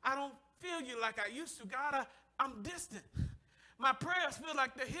 I don't feel you like I used to. God, I'm distant. My prayers feel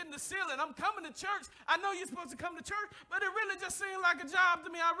like they're hitting the ceiling. I'm coming to church. I know you're supposed to come to church, but it really just seems like a job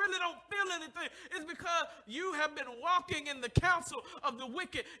to me. I really don't feel anything. It's because you have been walking in the counsel of the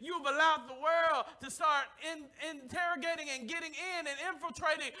wicked. You've allowed the world to start interrogating and getting in and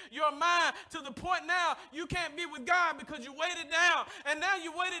infiltrating your mind to the point now you can't be with God because you weighted down. And now you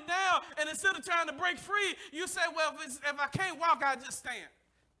weighted down, and instead of trying to break free, you say, well, if I can't walk, I just stand.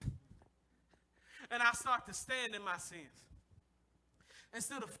 And I start to stand in my sins.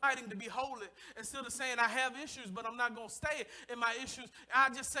 Instead of fighting to be holy, instead of saying I have issues, but I'm not going to stay in my issues, I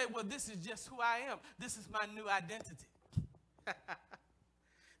just say, well, this is just who I am. This is my new identity.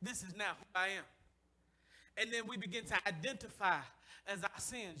 This is now who I am. And then we begin to identify as our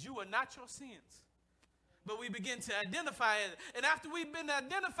sins. You are not your sins. But we begin to identify it. And after we've been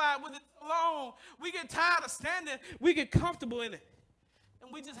identified with it so long, we get tired of standing. We get comfortable in it.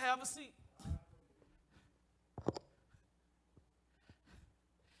 And we just have a seat.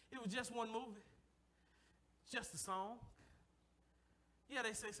 It was just one movie, just a song. Yeah,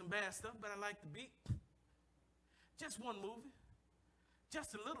 they say some bad stuff, but I like the beat. Just one movie,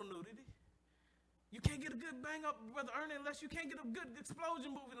 just a little nudity. You can't get a good bang up, Brother Ernie, unless you can't get a good explosion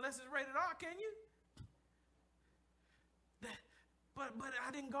movie unless it's rated R, can you? But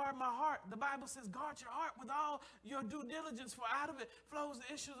I didn't guard my heart. The Bible says guard your heart with all your due diligence, for out of it flows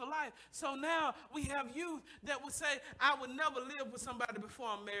the issues of life. So now we have youth that would say, I would never live with somebody before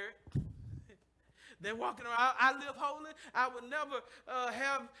I'm married. They're walking around, I live holy. I would never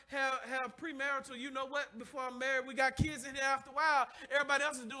have premarital, you know what, before I'm married. We got kids in here after a while. Everybody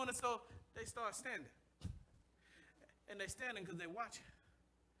else is doing it, so they start standing. And they're standing because they're watching.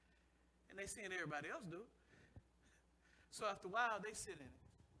 And they're seeing everybody else do it. So after a while, they sit in it.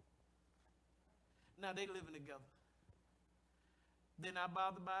 Now they living together. They're not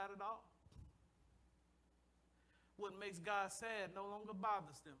bothered by it at all. What makes God sad no longer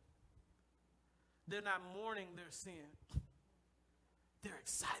bothers them. They're not mourning their sin. They're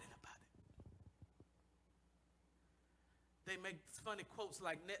excited about it. They make funny quotes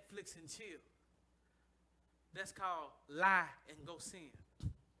like Netflix and chill. That's called lie and go sin.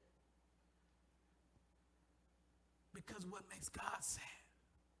 Because what makes God sad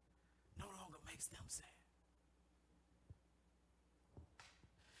no longer makes them sad.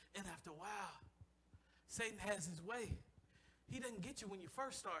 And after a while, Satan has his way. He doesn't get you when you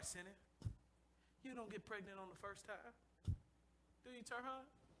first start sinning. You don't get pregnant on the first time. Do you, Turhan?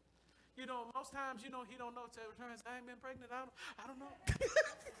 You know, most times, he don't know. I ain't been pregnant. I don't know.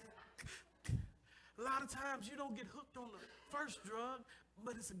 A lot of times you don't get hooked on the first drug,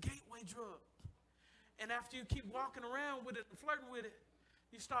 but it's a gateway drug. And after you keep walking around with it and flirting with it,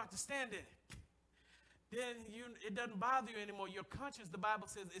 you start to stand in it. Then it doesn't bother you anymore. Your conscience, the Bible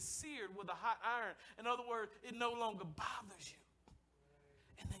says, is seared with a hot iron. In other words, it no longer bothers you.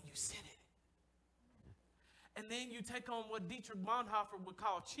 And then you sit in it. And then you take on what Dietrich Bonhoeffer would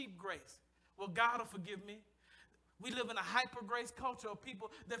call cheap grace. Well, God will forgive me. We live in a hyper-grace culture of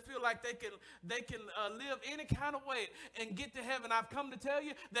people that feel like they can live any kind of way and get to heaven. I've come to tell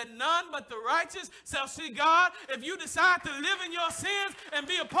you that none but the righteous shall see God. If you decide to live in your sins and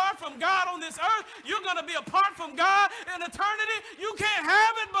be apart from God on this earth, you're going to be apart from God in eternity. You can't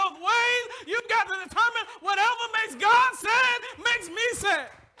have it both ways. You've got to determine whatever makes God sad makes me sad.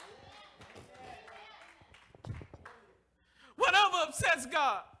 Whatever upsets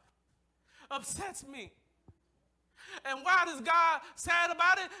God upsets me. And why does God sad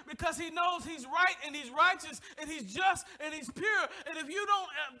about it? Because he knows he's right and he's righteous and he's just and he's pure. And if you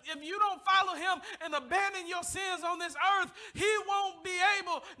don't follow him and abandon your sins on this earth, he won't be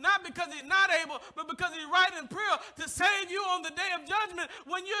able, not because he's not able, but because he's right and pure, to save you on the day of judgment.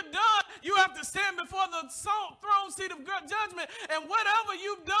 When you're done, you have to stand before the throne seat of judgment. And whatever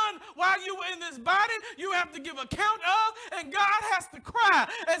you've done while you were in this body, you have to give account of. And God has to cry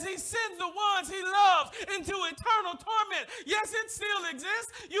as he sends the ones he loves into eternal torment. Yes, it still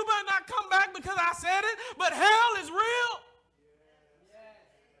exists. You might not come back because I said it, but hell is real.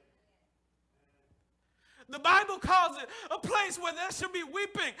 The Bible calls it a place where there should be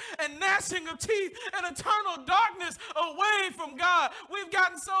weeping and gnashing of teeth and eternal darkness away from God. We've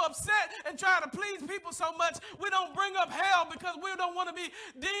gotten so upset and try to please people so much, we don't bring up hell because we don't want to be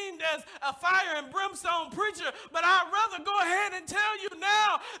deemed as a fire and brimstone preacher. But I'd rather go ahead and tell you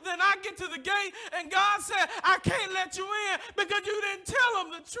now than I get to the gate and God said, I can't let you in because you didn't tell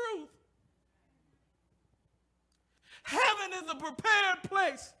them the truth. Heaven is a prepared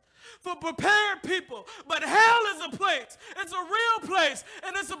place for prepared people, but hell is a place. It's a real place,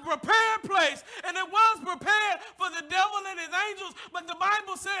 and it's a prepared place, and it was prepared for the devil and his angels. But the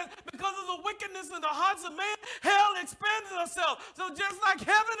Bible says, because of the wickedness in the hearts of man, hell expanded itself. So just like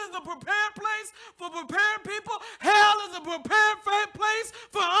heaven is a prepared place for prepared people, hell is a prepared place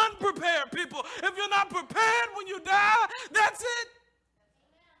for unprepared people. If you're not prepared when you die, that's it.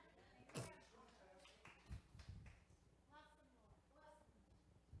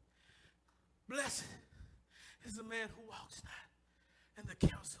 Blessed is the man who walks not in the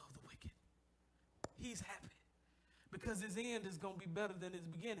counsel of the wicked. He's happy because his end is going to be better than his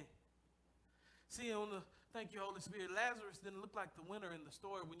beginning. See, thank you, Holy Spirit, Lazarus didn't look like the winner in the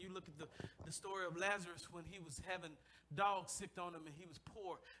story. When you look at the story of Lazarus when he was having dogs sicked on him and he was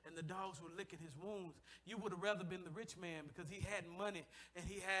poor and the dogs were licking his wounds, you would have rather been the rich man because he had money and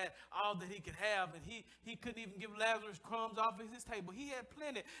he had all that he could have, and he couldn't even give Lazarus crumbs off of his table. He had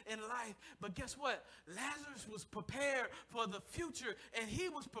plenty in life, but guess what? Lazarus was prepared for the future, and he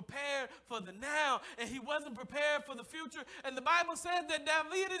was prepared for the now, and he wasn't prepared for the future. And the Bible says that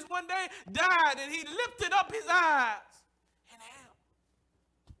David one day died and he lifted up his eyes in hell,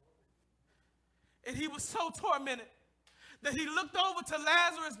 and he was so tormented that he looked over to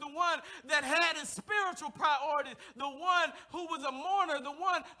Lazarus, the one that had his spiritual priorities, the one who was a mourner, the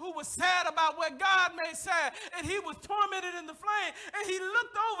one who was sad about what God made sad, and he was tormented in the flame. And he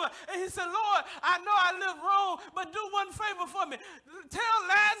looked over and he said, Lord, I know I lived wrong, but do one favor for me. Tell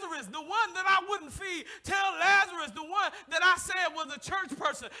Lazarus, the one that I wouldn't feed. Tell Lazarus, the one that I said was a church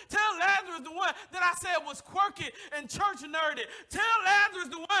person. Tell Lazarus, the one that I said was quirky and church nerdy. Tell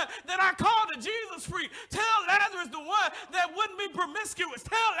Lazarus, the one that I called a Jesus freak. Tell Lazarus, the one that wouldn't be promiscuous.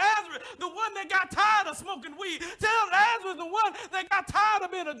 Tell Lazarus, the one that got tired of smoking weed. Tell Lazarus, the one that got tired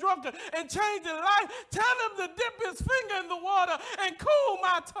of being a drunkard and changed his life. Tell him to dip his finger in the water and cool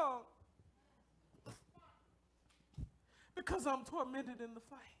my tongue, because I'm tormented in the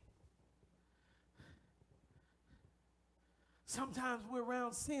flame. Sometimes we're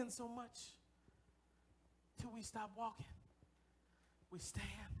around sin so much till we stop walking. We stand.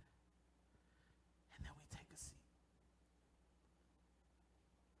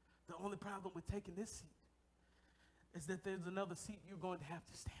 The only problem with taking this seat is that there's another seat you're going to have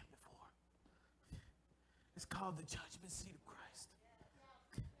to stand before. It's called the judgment seat of Christ.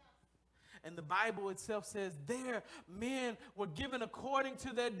 And the Bible itself says there men were given according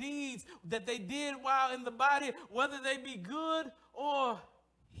to their deeds that they did while in the body, whether they be good or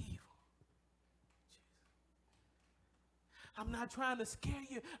evil. I'm not trying to scare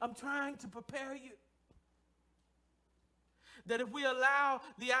you. I'm trying to prepare you. That if we allow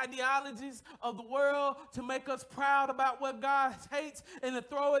the ideologies of the world to make us proud about what God hates and to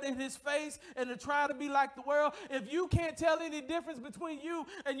throw it in his face and to try to be like the world, if you can't tell any difference between you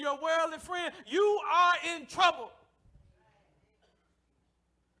and your worldly friend, you are in trouble.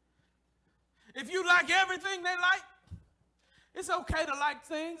 If you like everything they like, it's okay to like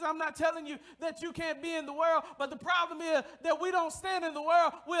things. I'm not telling you that you can't be in the world, but the problem is that we don't stand in the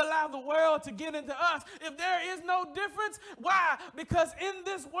world. We allow the world to get into us. If there is no difference, why? Because in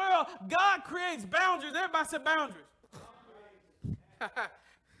this world, God creates boundaries. Everybody said boundaries.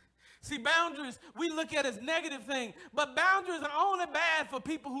 See, boundaries we look at as negative things, but boundaries are only bad for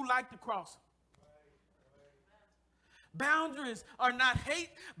people who like to cross. Boundaries are not hate.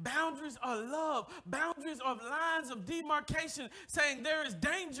 Boundaries are love. Boundaries are lines of demarcation saying there is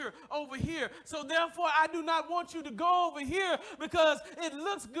danger over here. So therefore, I do not want you to go over here because it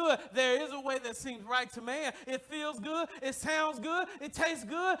looks good. There is a way that seems right to man. It feels good. It sounds good. It tastes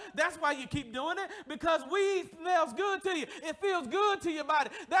good. That's why you keep doing it, because weed smells good to you. It feels good to your body.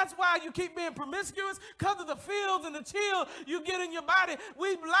 That's why you keep being promiscuous, because of the feels and the chill you get in your body.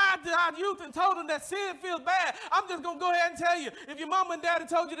 We've lied to our youth and told them that sin feels bad. I'm just going to go ahead and tell you, if your mama and daddy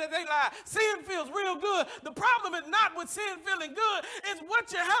told you that they lied, sin feels real good. The problem is not with sin feeling good, it's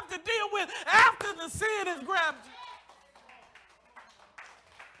what you have to deal with after the sin has grabbed you.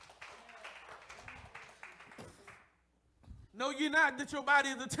 Know ye not that your body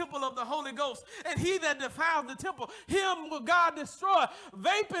is the temple of the Holy Ghost, and he that defiles the temple, him will God destroy.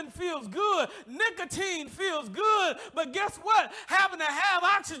 Vaping feels good. Nicotine feels good. But guess what? Having to have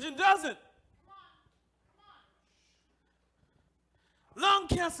oxygen doesn't. Lung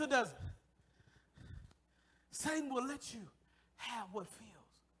cancer doesn't. Satan will let you have what feels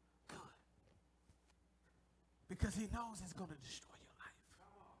good because he knows it's going to destroy your life.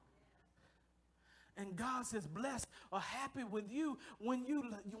 And God says, blessed or happy with you when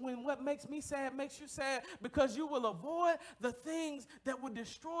what makes me sad makes you sad, because you will avoid the things that will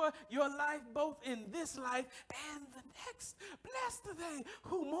destroy your life both in this life and the next. Blessed are they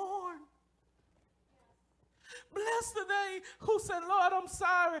who mourn. Blessed are they who said, Lord, I'm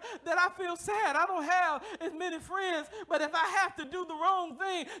sorry that I feel sad. I don't have as many friends, but if I have to do the wrong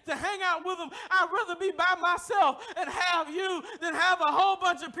thing to hang out with them, I'd rather be by myself and have you than have a whole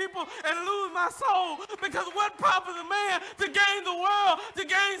bunch of people and lose my soul. Because what profit a man to gain the world, to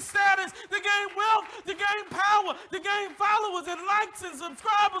gain status, to gain wealth, to gain power, to gain followers and likes and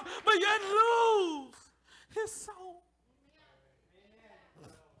subscribers, but yet lose his soul?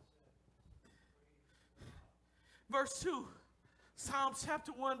 Verse 2, Psalms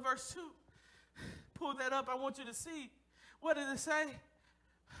chapter 1, verse 2. Pull that up. I want you to see. What did it say?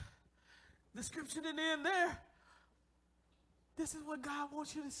 The scripture didn't end there. This is what God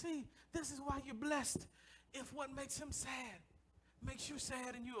wants you to see. This is why you're blessed. If what makes him sad makes you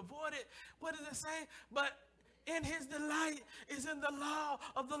sad and you avoid it, what does it say? But in his delight is in the law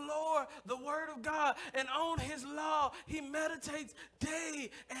of the Lord, the word of God, and on his law he meditates day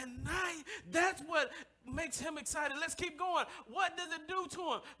and night. That's what makes him excited. Let's keep going. What does it do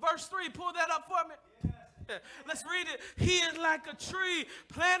to him? Verse 3, pull that up for me. Let's read it. He is like a tree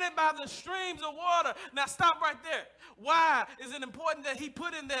planted by the streams of water. Now stop right there. Why is it important that he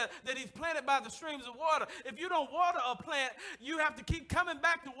put in there that he's planted by the streams of water? If you don't water a plant, you have to keep coming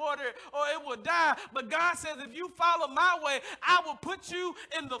back to water it or it will die. But God says, if you follow my way, I will put you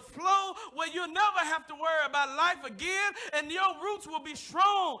in the flow where you'll never have to worry about life again, and your roots will be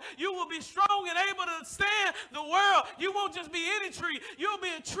strong. You will be strong and able to stand the world. You won't just be any tree. You'll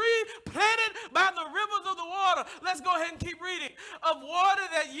be a tree planted by the rivers of the water. Let's go ahead and keep reading. Of water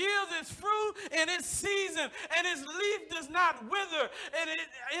that yields its fruit in its season, and its leaf does not wither, and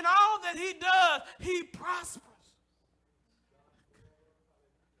in all that he does, he prospers.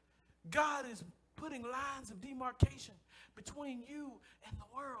 God is putting lines of demarcation between you and the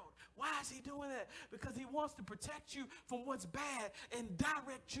world. Why is he doing that? Because he wants to protect you from what's bad and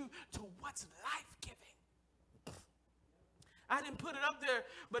direct you to what's life-giving. I didn't put it up there,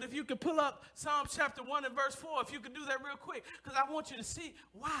 but if you could pull up Psalms chapter 1 and verse 4, if you could do that real quick, because I want you to see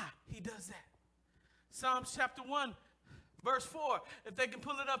why he does that. Psalms chapter 1, verse 4. If they can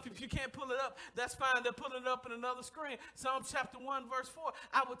pull it up, if you can't pull it up, that's fine. They'll pull it up in another screen. Psalms chapter 1, verse 4.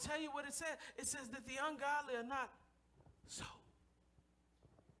 I will tell you what it says. It says that the ungodly are not so.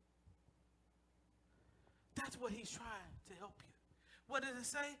 That's what he's trying to help you. What does it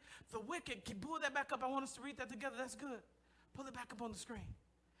say? The wicked. Can you pull that back up? I want us to read that together. That's good. Pull it back up on the screen.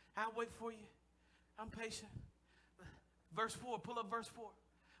 I'll wait for you. I'm patient. Verse 4. Pull up verse 4.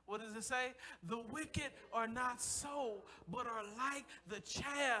 What does it say? The wicked are not so, but are like the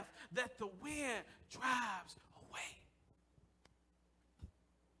chaff that the wind drives away.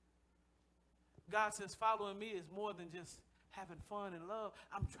 God says following me is more than just having fun and love.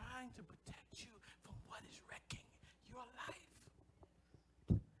 I'm trying to protect you from what is wrecking your life.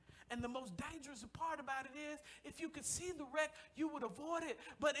 And the most dangerous part about it is, if you could see the wreck, you would avoid it.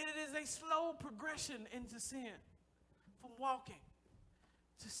 But it is a slow progression into sin, from walking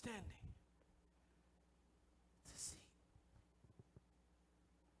to standing to seat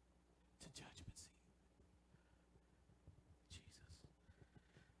to judgment seat. Jesus.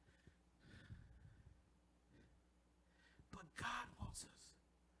 But God wants us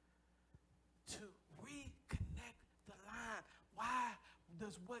to reconnect the line. Why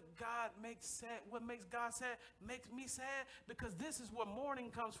does what God makes sad, what makes God sad, makes me sad? Because this is where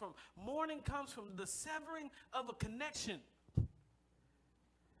mourning comes from. Mourning comes from the severing of a connection.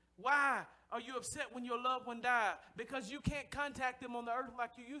 Why are you upset when your loved one died? Because you can't contact them on the earth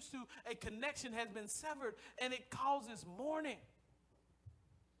like you used to. A connection has been severed, and it causes mourning.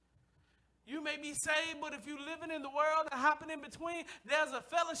 You may be saved, but if you're living in the world and hopping in between, there's a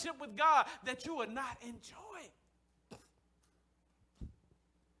fellowship with God that you are not enjoying.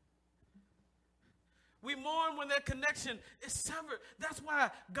 We mourn when that connection is severed. That's why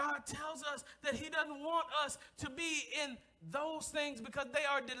God tells us that he doesn't want us to be in those things, because they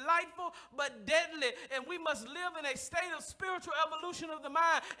are delightful but deadly. And we must live in a state of spiritual evolution of the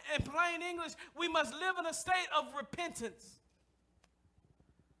mind. In plain English, we must live in a state of repentance.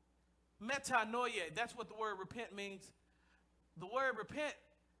 Metanoia, that's what the word repent means. The word repent,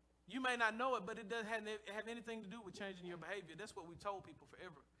 you may not know it, but it doesn't have anything to do with changing your behavior. That's what we told people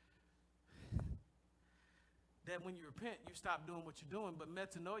forever. That when you repent, you stop doing what you're doing. But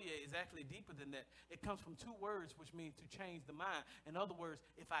metanoia is actually deeper than that. It comes from two words, which mean to change the mind. In other words,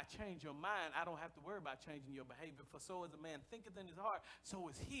 if I change your mind, I don't have to worry about changing your behavior. For so as a man thinketh in his heart, so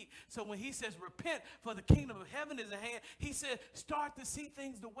is he. So when he says repent, for the kingdom of heaven is at hand, he says start to see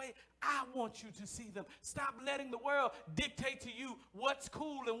things the way I want you to see them. Stop letting the world dictate to you what's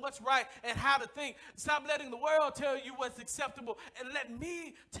cool and what's right and how to think. Stop letting the world tell you what's acceptable, and let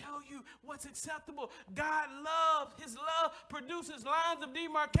me tell you what's acceptable. God loves, his love produces lines of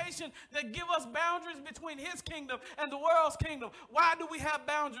demarcation that give us boundaries between his kingdom and the world's kingdom. Why do we have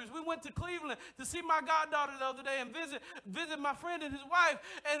boundaries? We went to Cleveland to see my goddaughter the other day and visit my friend and his wife,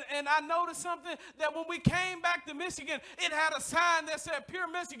 and I noticed something, that when we came back to Michigan, it had a sign that said Pure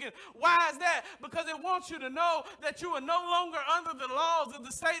Michigan. Why is that? Because it wants you to know that you are no longer under the laws of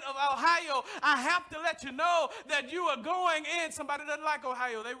the state of Ohio. I have to let you know that you are going in. Somebody doesn't like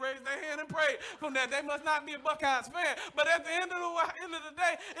Ohio. They raised their hand and prayed from that. They must not be a Buckeyes fan. But at the end of the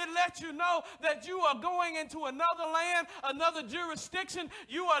day, it lets you know that you are going into another land, another jurisdiction.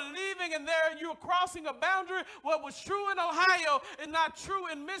 You are leaving, and there you are crossing a boundary. What was true in Ohio is not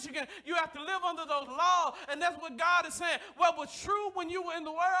true in Michigan. You have to live under those laws, and that's what God is saying. What was true when you were in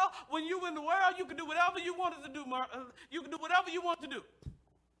the world, when you were in the world, you could do whatever you wanted to do. You could do whatever you want to do.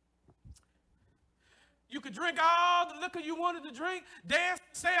 You could drink all the liquor you wanted to drink, dance,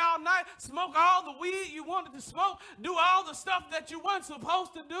 stay all night, smoke all the weed you wanted to smoke, do all the stuff that you weren't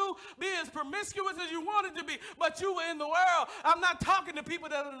supposed to do, be as promiscuous as you wanted to be, but you were in the world. I'm not talking to people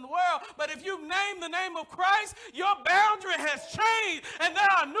that are in the world, but if you name the name of Christ, your boundary has changed, and there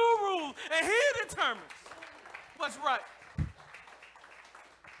are new rules, and he determines what's right.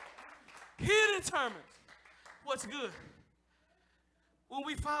 He determines what's good. When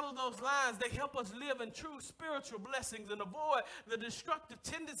we follow those lines, they help us live in true spiritual blessings and avoid the destructive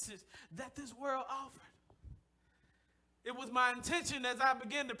tendencies that this world offered. It was my intention as I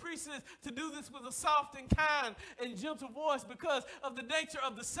began to preach this to do this with a soft and kind and gentle voice because of the nature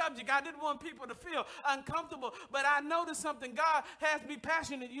of the subject. I didn't want people to feel uncomfortable, but I noticed something. God has me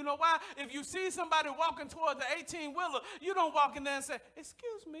passionate. You know why? If you see somebody walking toward the 18-wheeler, you don't walk in there and say,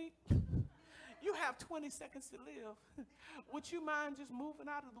 "Excuse me, you have 20 seconds to live. Would you mind just moving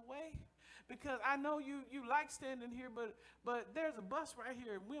out of the way? Because I know you like standing here, but there's a bus right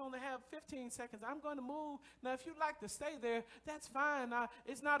here. We only have 15 seconds. I'm going to move. Now, if you'd like to stay there, that's fine.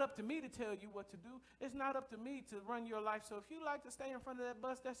 It's not up to me to tell you what to do. It's not up to me to run your life. So if you like to stay in front of that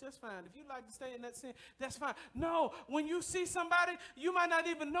bus, that's just fine. If you like to stay in that sin, that's fine." No, when you see somebody, you might not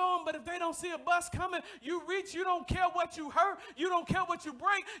even know them, but if they don't see a bus coming, you reach. You don't care what you hurt. You don't care what you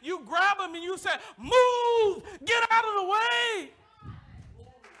break. You grab them and you say, "Move! Get out of the way!"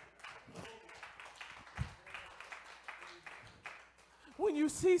 When you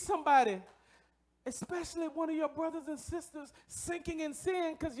see somebody Especially one of your brothers and sisters sinking in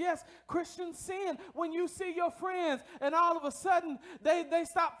sin, because yes, Christians sin. When you see your friends and all of a sudden they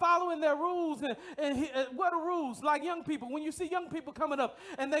stop following their rules, and what are rules? Like young people, when you see young people coming up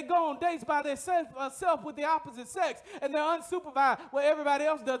and they go on dates by themselves with the opposite sex, and they're unsupervised, well, everybody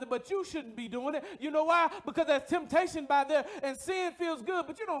else does it, but you shouldn't be doing it. You know why? Because there's temptation by there, and sin feels good,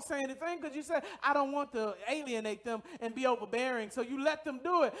 but you don't say anything because you say, I don't want to alienate them and be overbearing, so you let them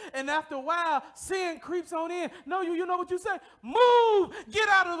do it. And after a while, sin creeps on in. No, you know what you say? Move! Get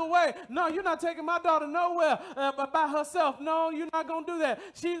out of the way. No, you're not taking my daughter nowhere by herself. No, you're not going to do that.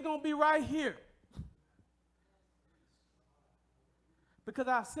 She's going to be right here. Because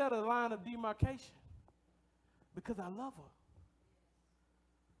I set a line of demarcation. Because I love her.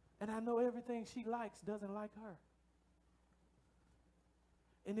 And I know everything she likes doesn't like her.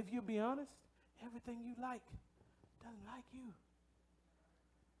 And if you be honest, everything you like doesn't like you.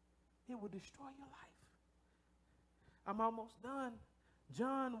 It will destroy your life. I'm almost done.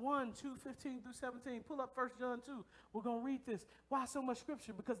 John 1, 2, 15 through 17. Pull up 1 John 2. We're going to read this. Why so much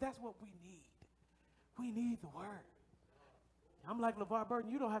scripture? Because that's what we need. We need the word. I'm like LeVar Burton.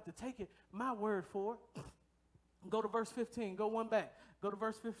 You don't have to take it, my word for it. Go to verse 15. Go one back. Go to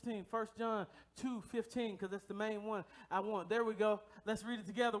verse 15. 1 John 2, 15, because that's the main one I want. There we go. Let's read it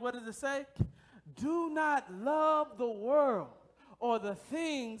together. What does it say? Do not love the world or the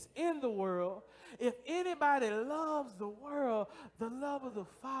things in the world. If anybody loves the world, the love of the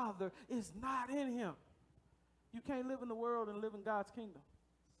Father is not in him. You can't live in the world and live in God's kingdom.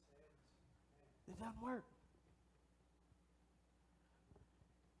 It doesn't work.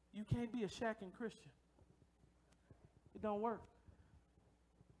 You can't be a shacking Christian. It don't work.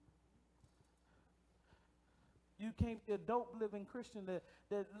 You can't be a dope living Christian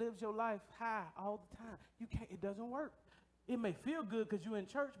that lives your life high all the time. You can't. It doesn't work. It may feel good because you're in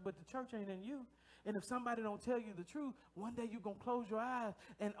church, but the church ain't in you. And if somebody don't tell you the truth, one day you're going to close your eyes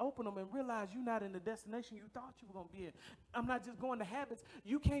and open them and realize you're not in the destination you thought you were going to be in. I'm not just going to habits.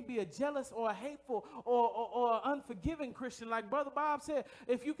 You can't be a jealous or a hateful or unforgiving Christian. Like Brother Bob said,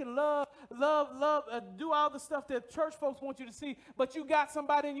 if you can love, do all the stuff that church folks want you to see, but you got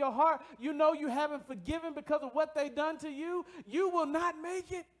somebody in your heart, you know you haven't forgiven because of what they done to you, you will not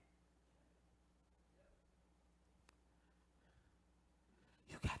make it.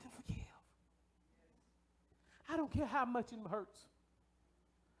 You got to forgive. I don't care how much it hurts.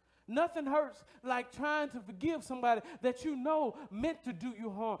 Nothing hurts like trying to forgive somebody that you know meant to do you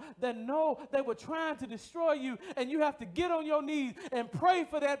harm, that know they were trying to destroy you, and you have to get on your knees and pray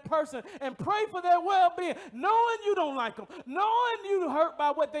for that person and pray for their well-being, knowing you don't like them, knowing you hurt by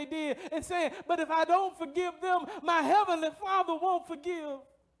what they did, and saying, but if I don't forgive them, my heavenly Father won't forgive.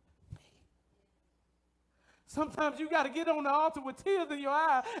 Sometimes you got to get on the altar with tears in your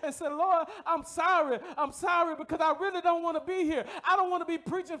eyes and say, Lord, I'm sorry. I'm sorry because I really don't want to be here. I don't want to be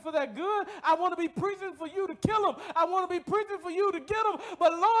preaching for that good. I want to be preaching for you to kill them. I want to be preaching for you to get them.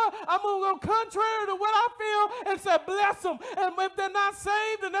 But Lord, I'm going to go contrary to what I feel and say, bless them. And if they're not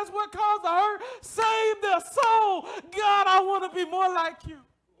saved, and that's what caused the hurt, save their soul. God, I want to be more like you.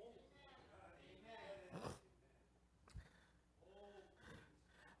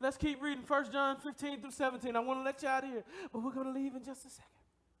 Let's keep reading 1 John 15 through 17. I want to let you out of here, but we're going to leave in just a second.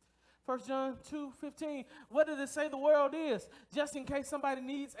 1 John 2:15. What does it say the world is? Just in case somebody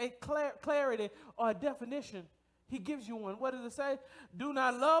needs a clarity or a definition, he gives you one. What does it say? Do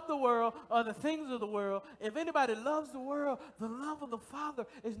not love the world or the things of the world. If anybody loves the world, the love of the Father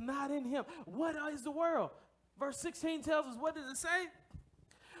is not in him. What is the world? Verse 16 tells us, what does it say?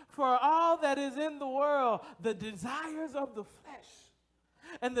 For all that is in the world, the desires of the flesh,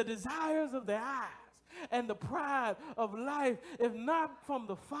 and the desires of the eyes, and the pride of life is not from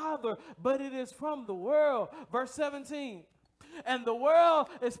the Father, but it is from the world. Verse 17. And the world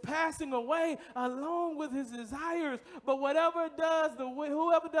is passing away along with his desires. But whoever does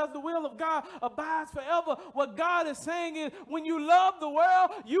the will of God abides forever. What God is saying is, when you love the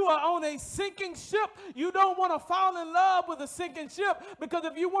world, you are on a sinking ship. You don't want to fall in love with a sinking ship, because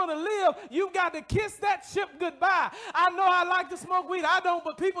if you want to live, you've got to kiss that ship goodbye. I know I like to smoke weed. I don't,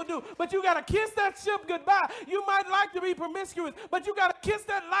 but people do. But you got to kiss that ship goodbye. You might like to be promiscuous, but you got to kiss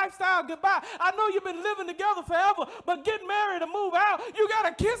that lifestyle goodbye. I know you've been living together forever, but get married to move out, you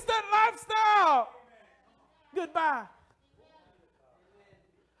got to kiss that lifestyle goodbye.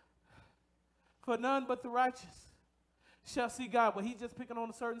 For none but the righteous shall see God. Well, he's just picking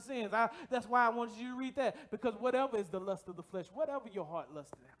on certain sins. That's why I wanted you to read that, because whatever is the lust of the flesh, whatever your heart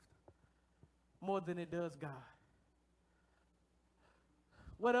lusted after, more than it does God.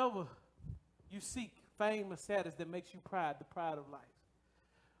 Whatever you seek, fame or status that makes you pride, the pride of life.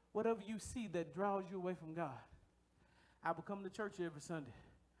 Whatever you see that draws you away from God. I will come to church every Sunday,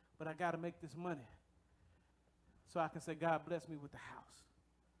 but I got to make this money so I can say, God bless me with the house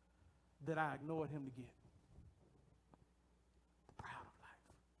that I ignored him to get. The pride of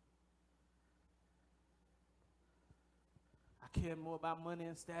life. I cared more about money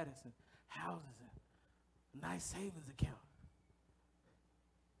and status and houses and nice savings account.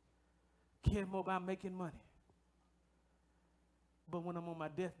 Cared more about making money. But when I'm on my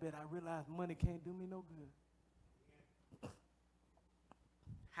deathbed, I realize money can't do me no good.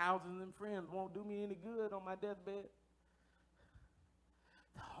 Houses and friends won't do me any good on my deathbed.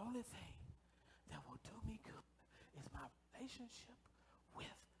 The only thing that will do me good is my relationship with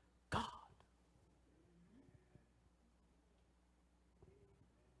God.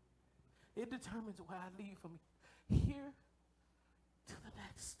 It determines where I leave from here to the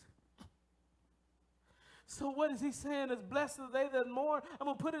next. So what is he saying? Is blessed are they that mourn. I'm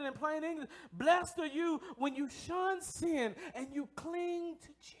going to put it in plain English. Blessed are you when you shun sin and you cling to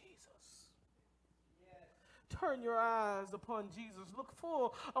Jesus. Yes. Turn your eyes upon Jesus. Look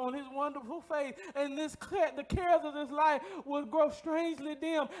full on his wonderful face. And the cares of this life will grow strangely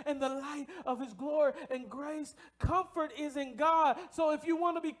dim in the light of his glory and grace. Comfort is in God. So if you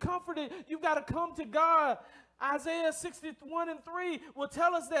want to be comforted, you've got to come to God. Isaiah 61:3 will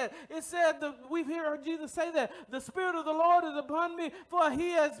tell us that. It said, we've heard Jesus say that. The Spirit of the Lord is upon me, for he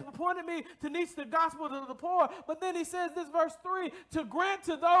has appointed me to teach the gospel to the poor. But then he says this, verse 3, to grant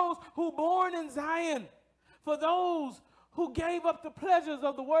to those who born in Zion, for those who gave up the pleasures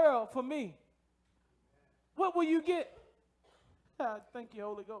of the world for me. What will you get? Thank you,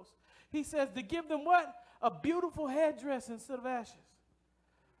 Holy Ghost. He says to give them what? A beautiful headdress instead of ashes.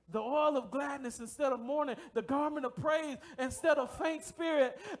 The oil of gladness instead of mourning, the garment of praise instead of faint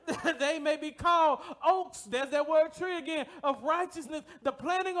spirit, that they may be called oaks, there's that word tree again, of righteousness, the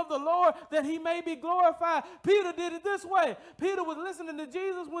planting of the Lord, that he may be glorified. Peter did it this way. Peter was listening to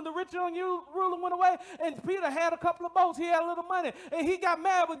Jesus when the rich young ruler went away, and Peter had a couple of boats. He had a little money, and he got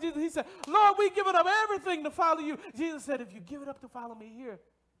mad with Jesus. He said, Lord, we give it up everything to follow you. Jesus said, if you give it up to follow me here,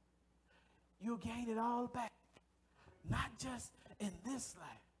 you'll gain it all back. Not just in this life,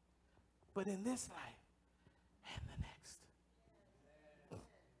 but in this life and the next.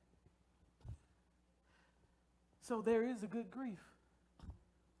 So there is a good grief.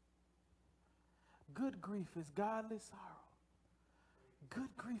 Good grief is godly sorrow. Good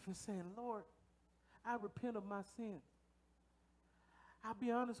grief is saying, Lord, I repent of my sin. I'll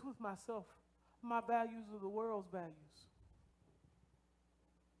be honest with myself. My values are the world's values.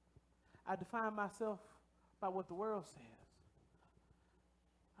 I define myself by what the world says.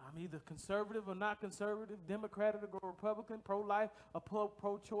 I'm either conservative or not conservative, Democratic or Republican, pro-life or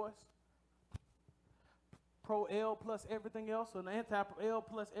pro-choice, pro-L plus everything else, or anti-L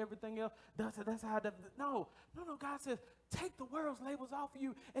plus everything else. That's how that. No. God says, take the world's labels off of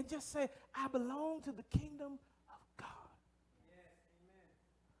you and just say, I belong to the kingdom of God. Yes,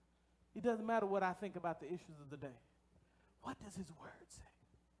 amen. It doesn't matter what I think about the issues of the day. What does his word say?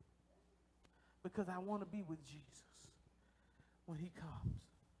 Because I want to be with Jesus when he comes.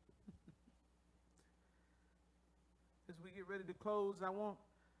 As we get ready to close, I want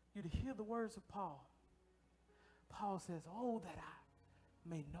you to hear the words of Paul. Paul says, oh, that I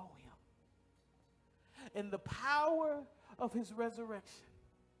may know him in the power of his resurrection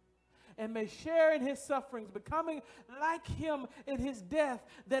and may share in his sufferings, becoming like him in his death,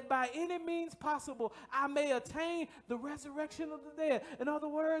 that by any means possible I may attain the resurrection of the dead. In other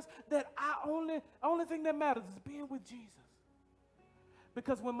words, that only thing that matters is being with Jesus.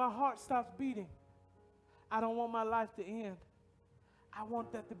 Because when my heart stops beating, I don't want my life to end. I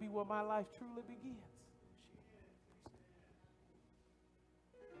want that to be where my life truly begins.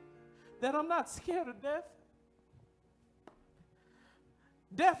 That I'm not scared of death.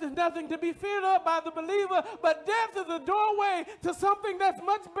 Death is nothing to be feared of by the believer, but death is a doorway to something that's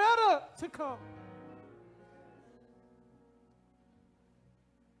much better to come.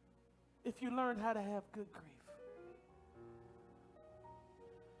 If you learn how to have good grief.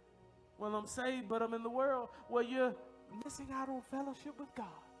 Well, I'm saved, but I'm in the world. Well, you're missing out on fellowship with God.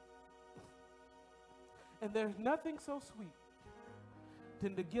 And there's nothing so sweet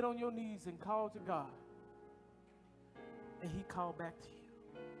than to get on your knees and call to God. And he called back to you.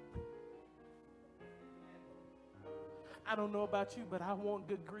 I don't know about you, but I want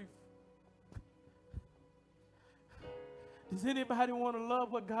good grief. Does anybody want to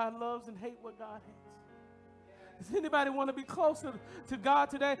love what God loves and hate what God hates? Does anybody want to be closer to God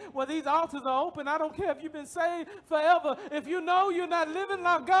today? Well, these altars are open. I don't care if you've been saved forever. If you know you're not living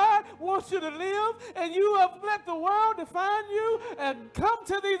like God wants you to live, and you have let the world define you, and come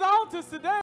to these altars today.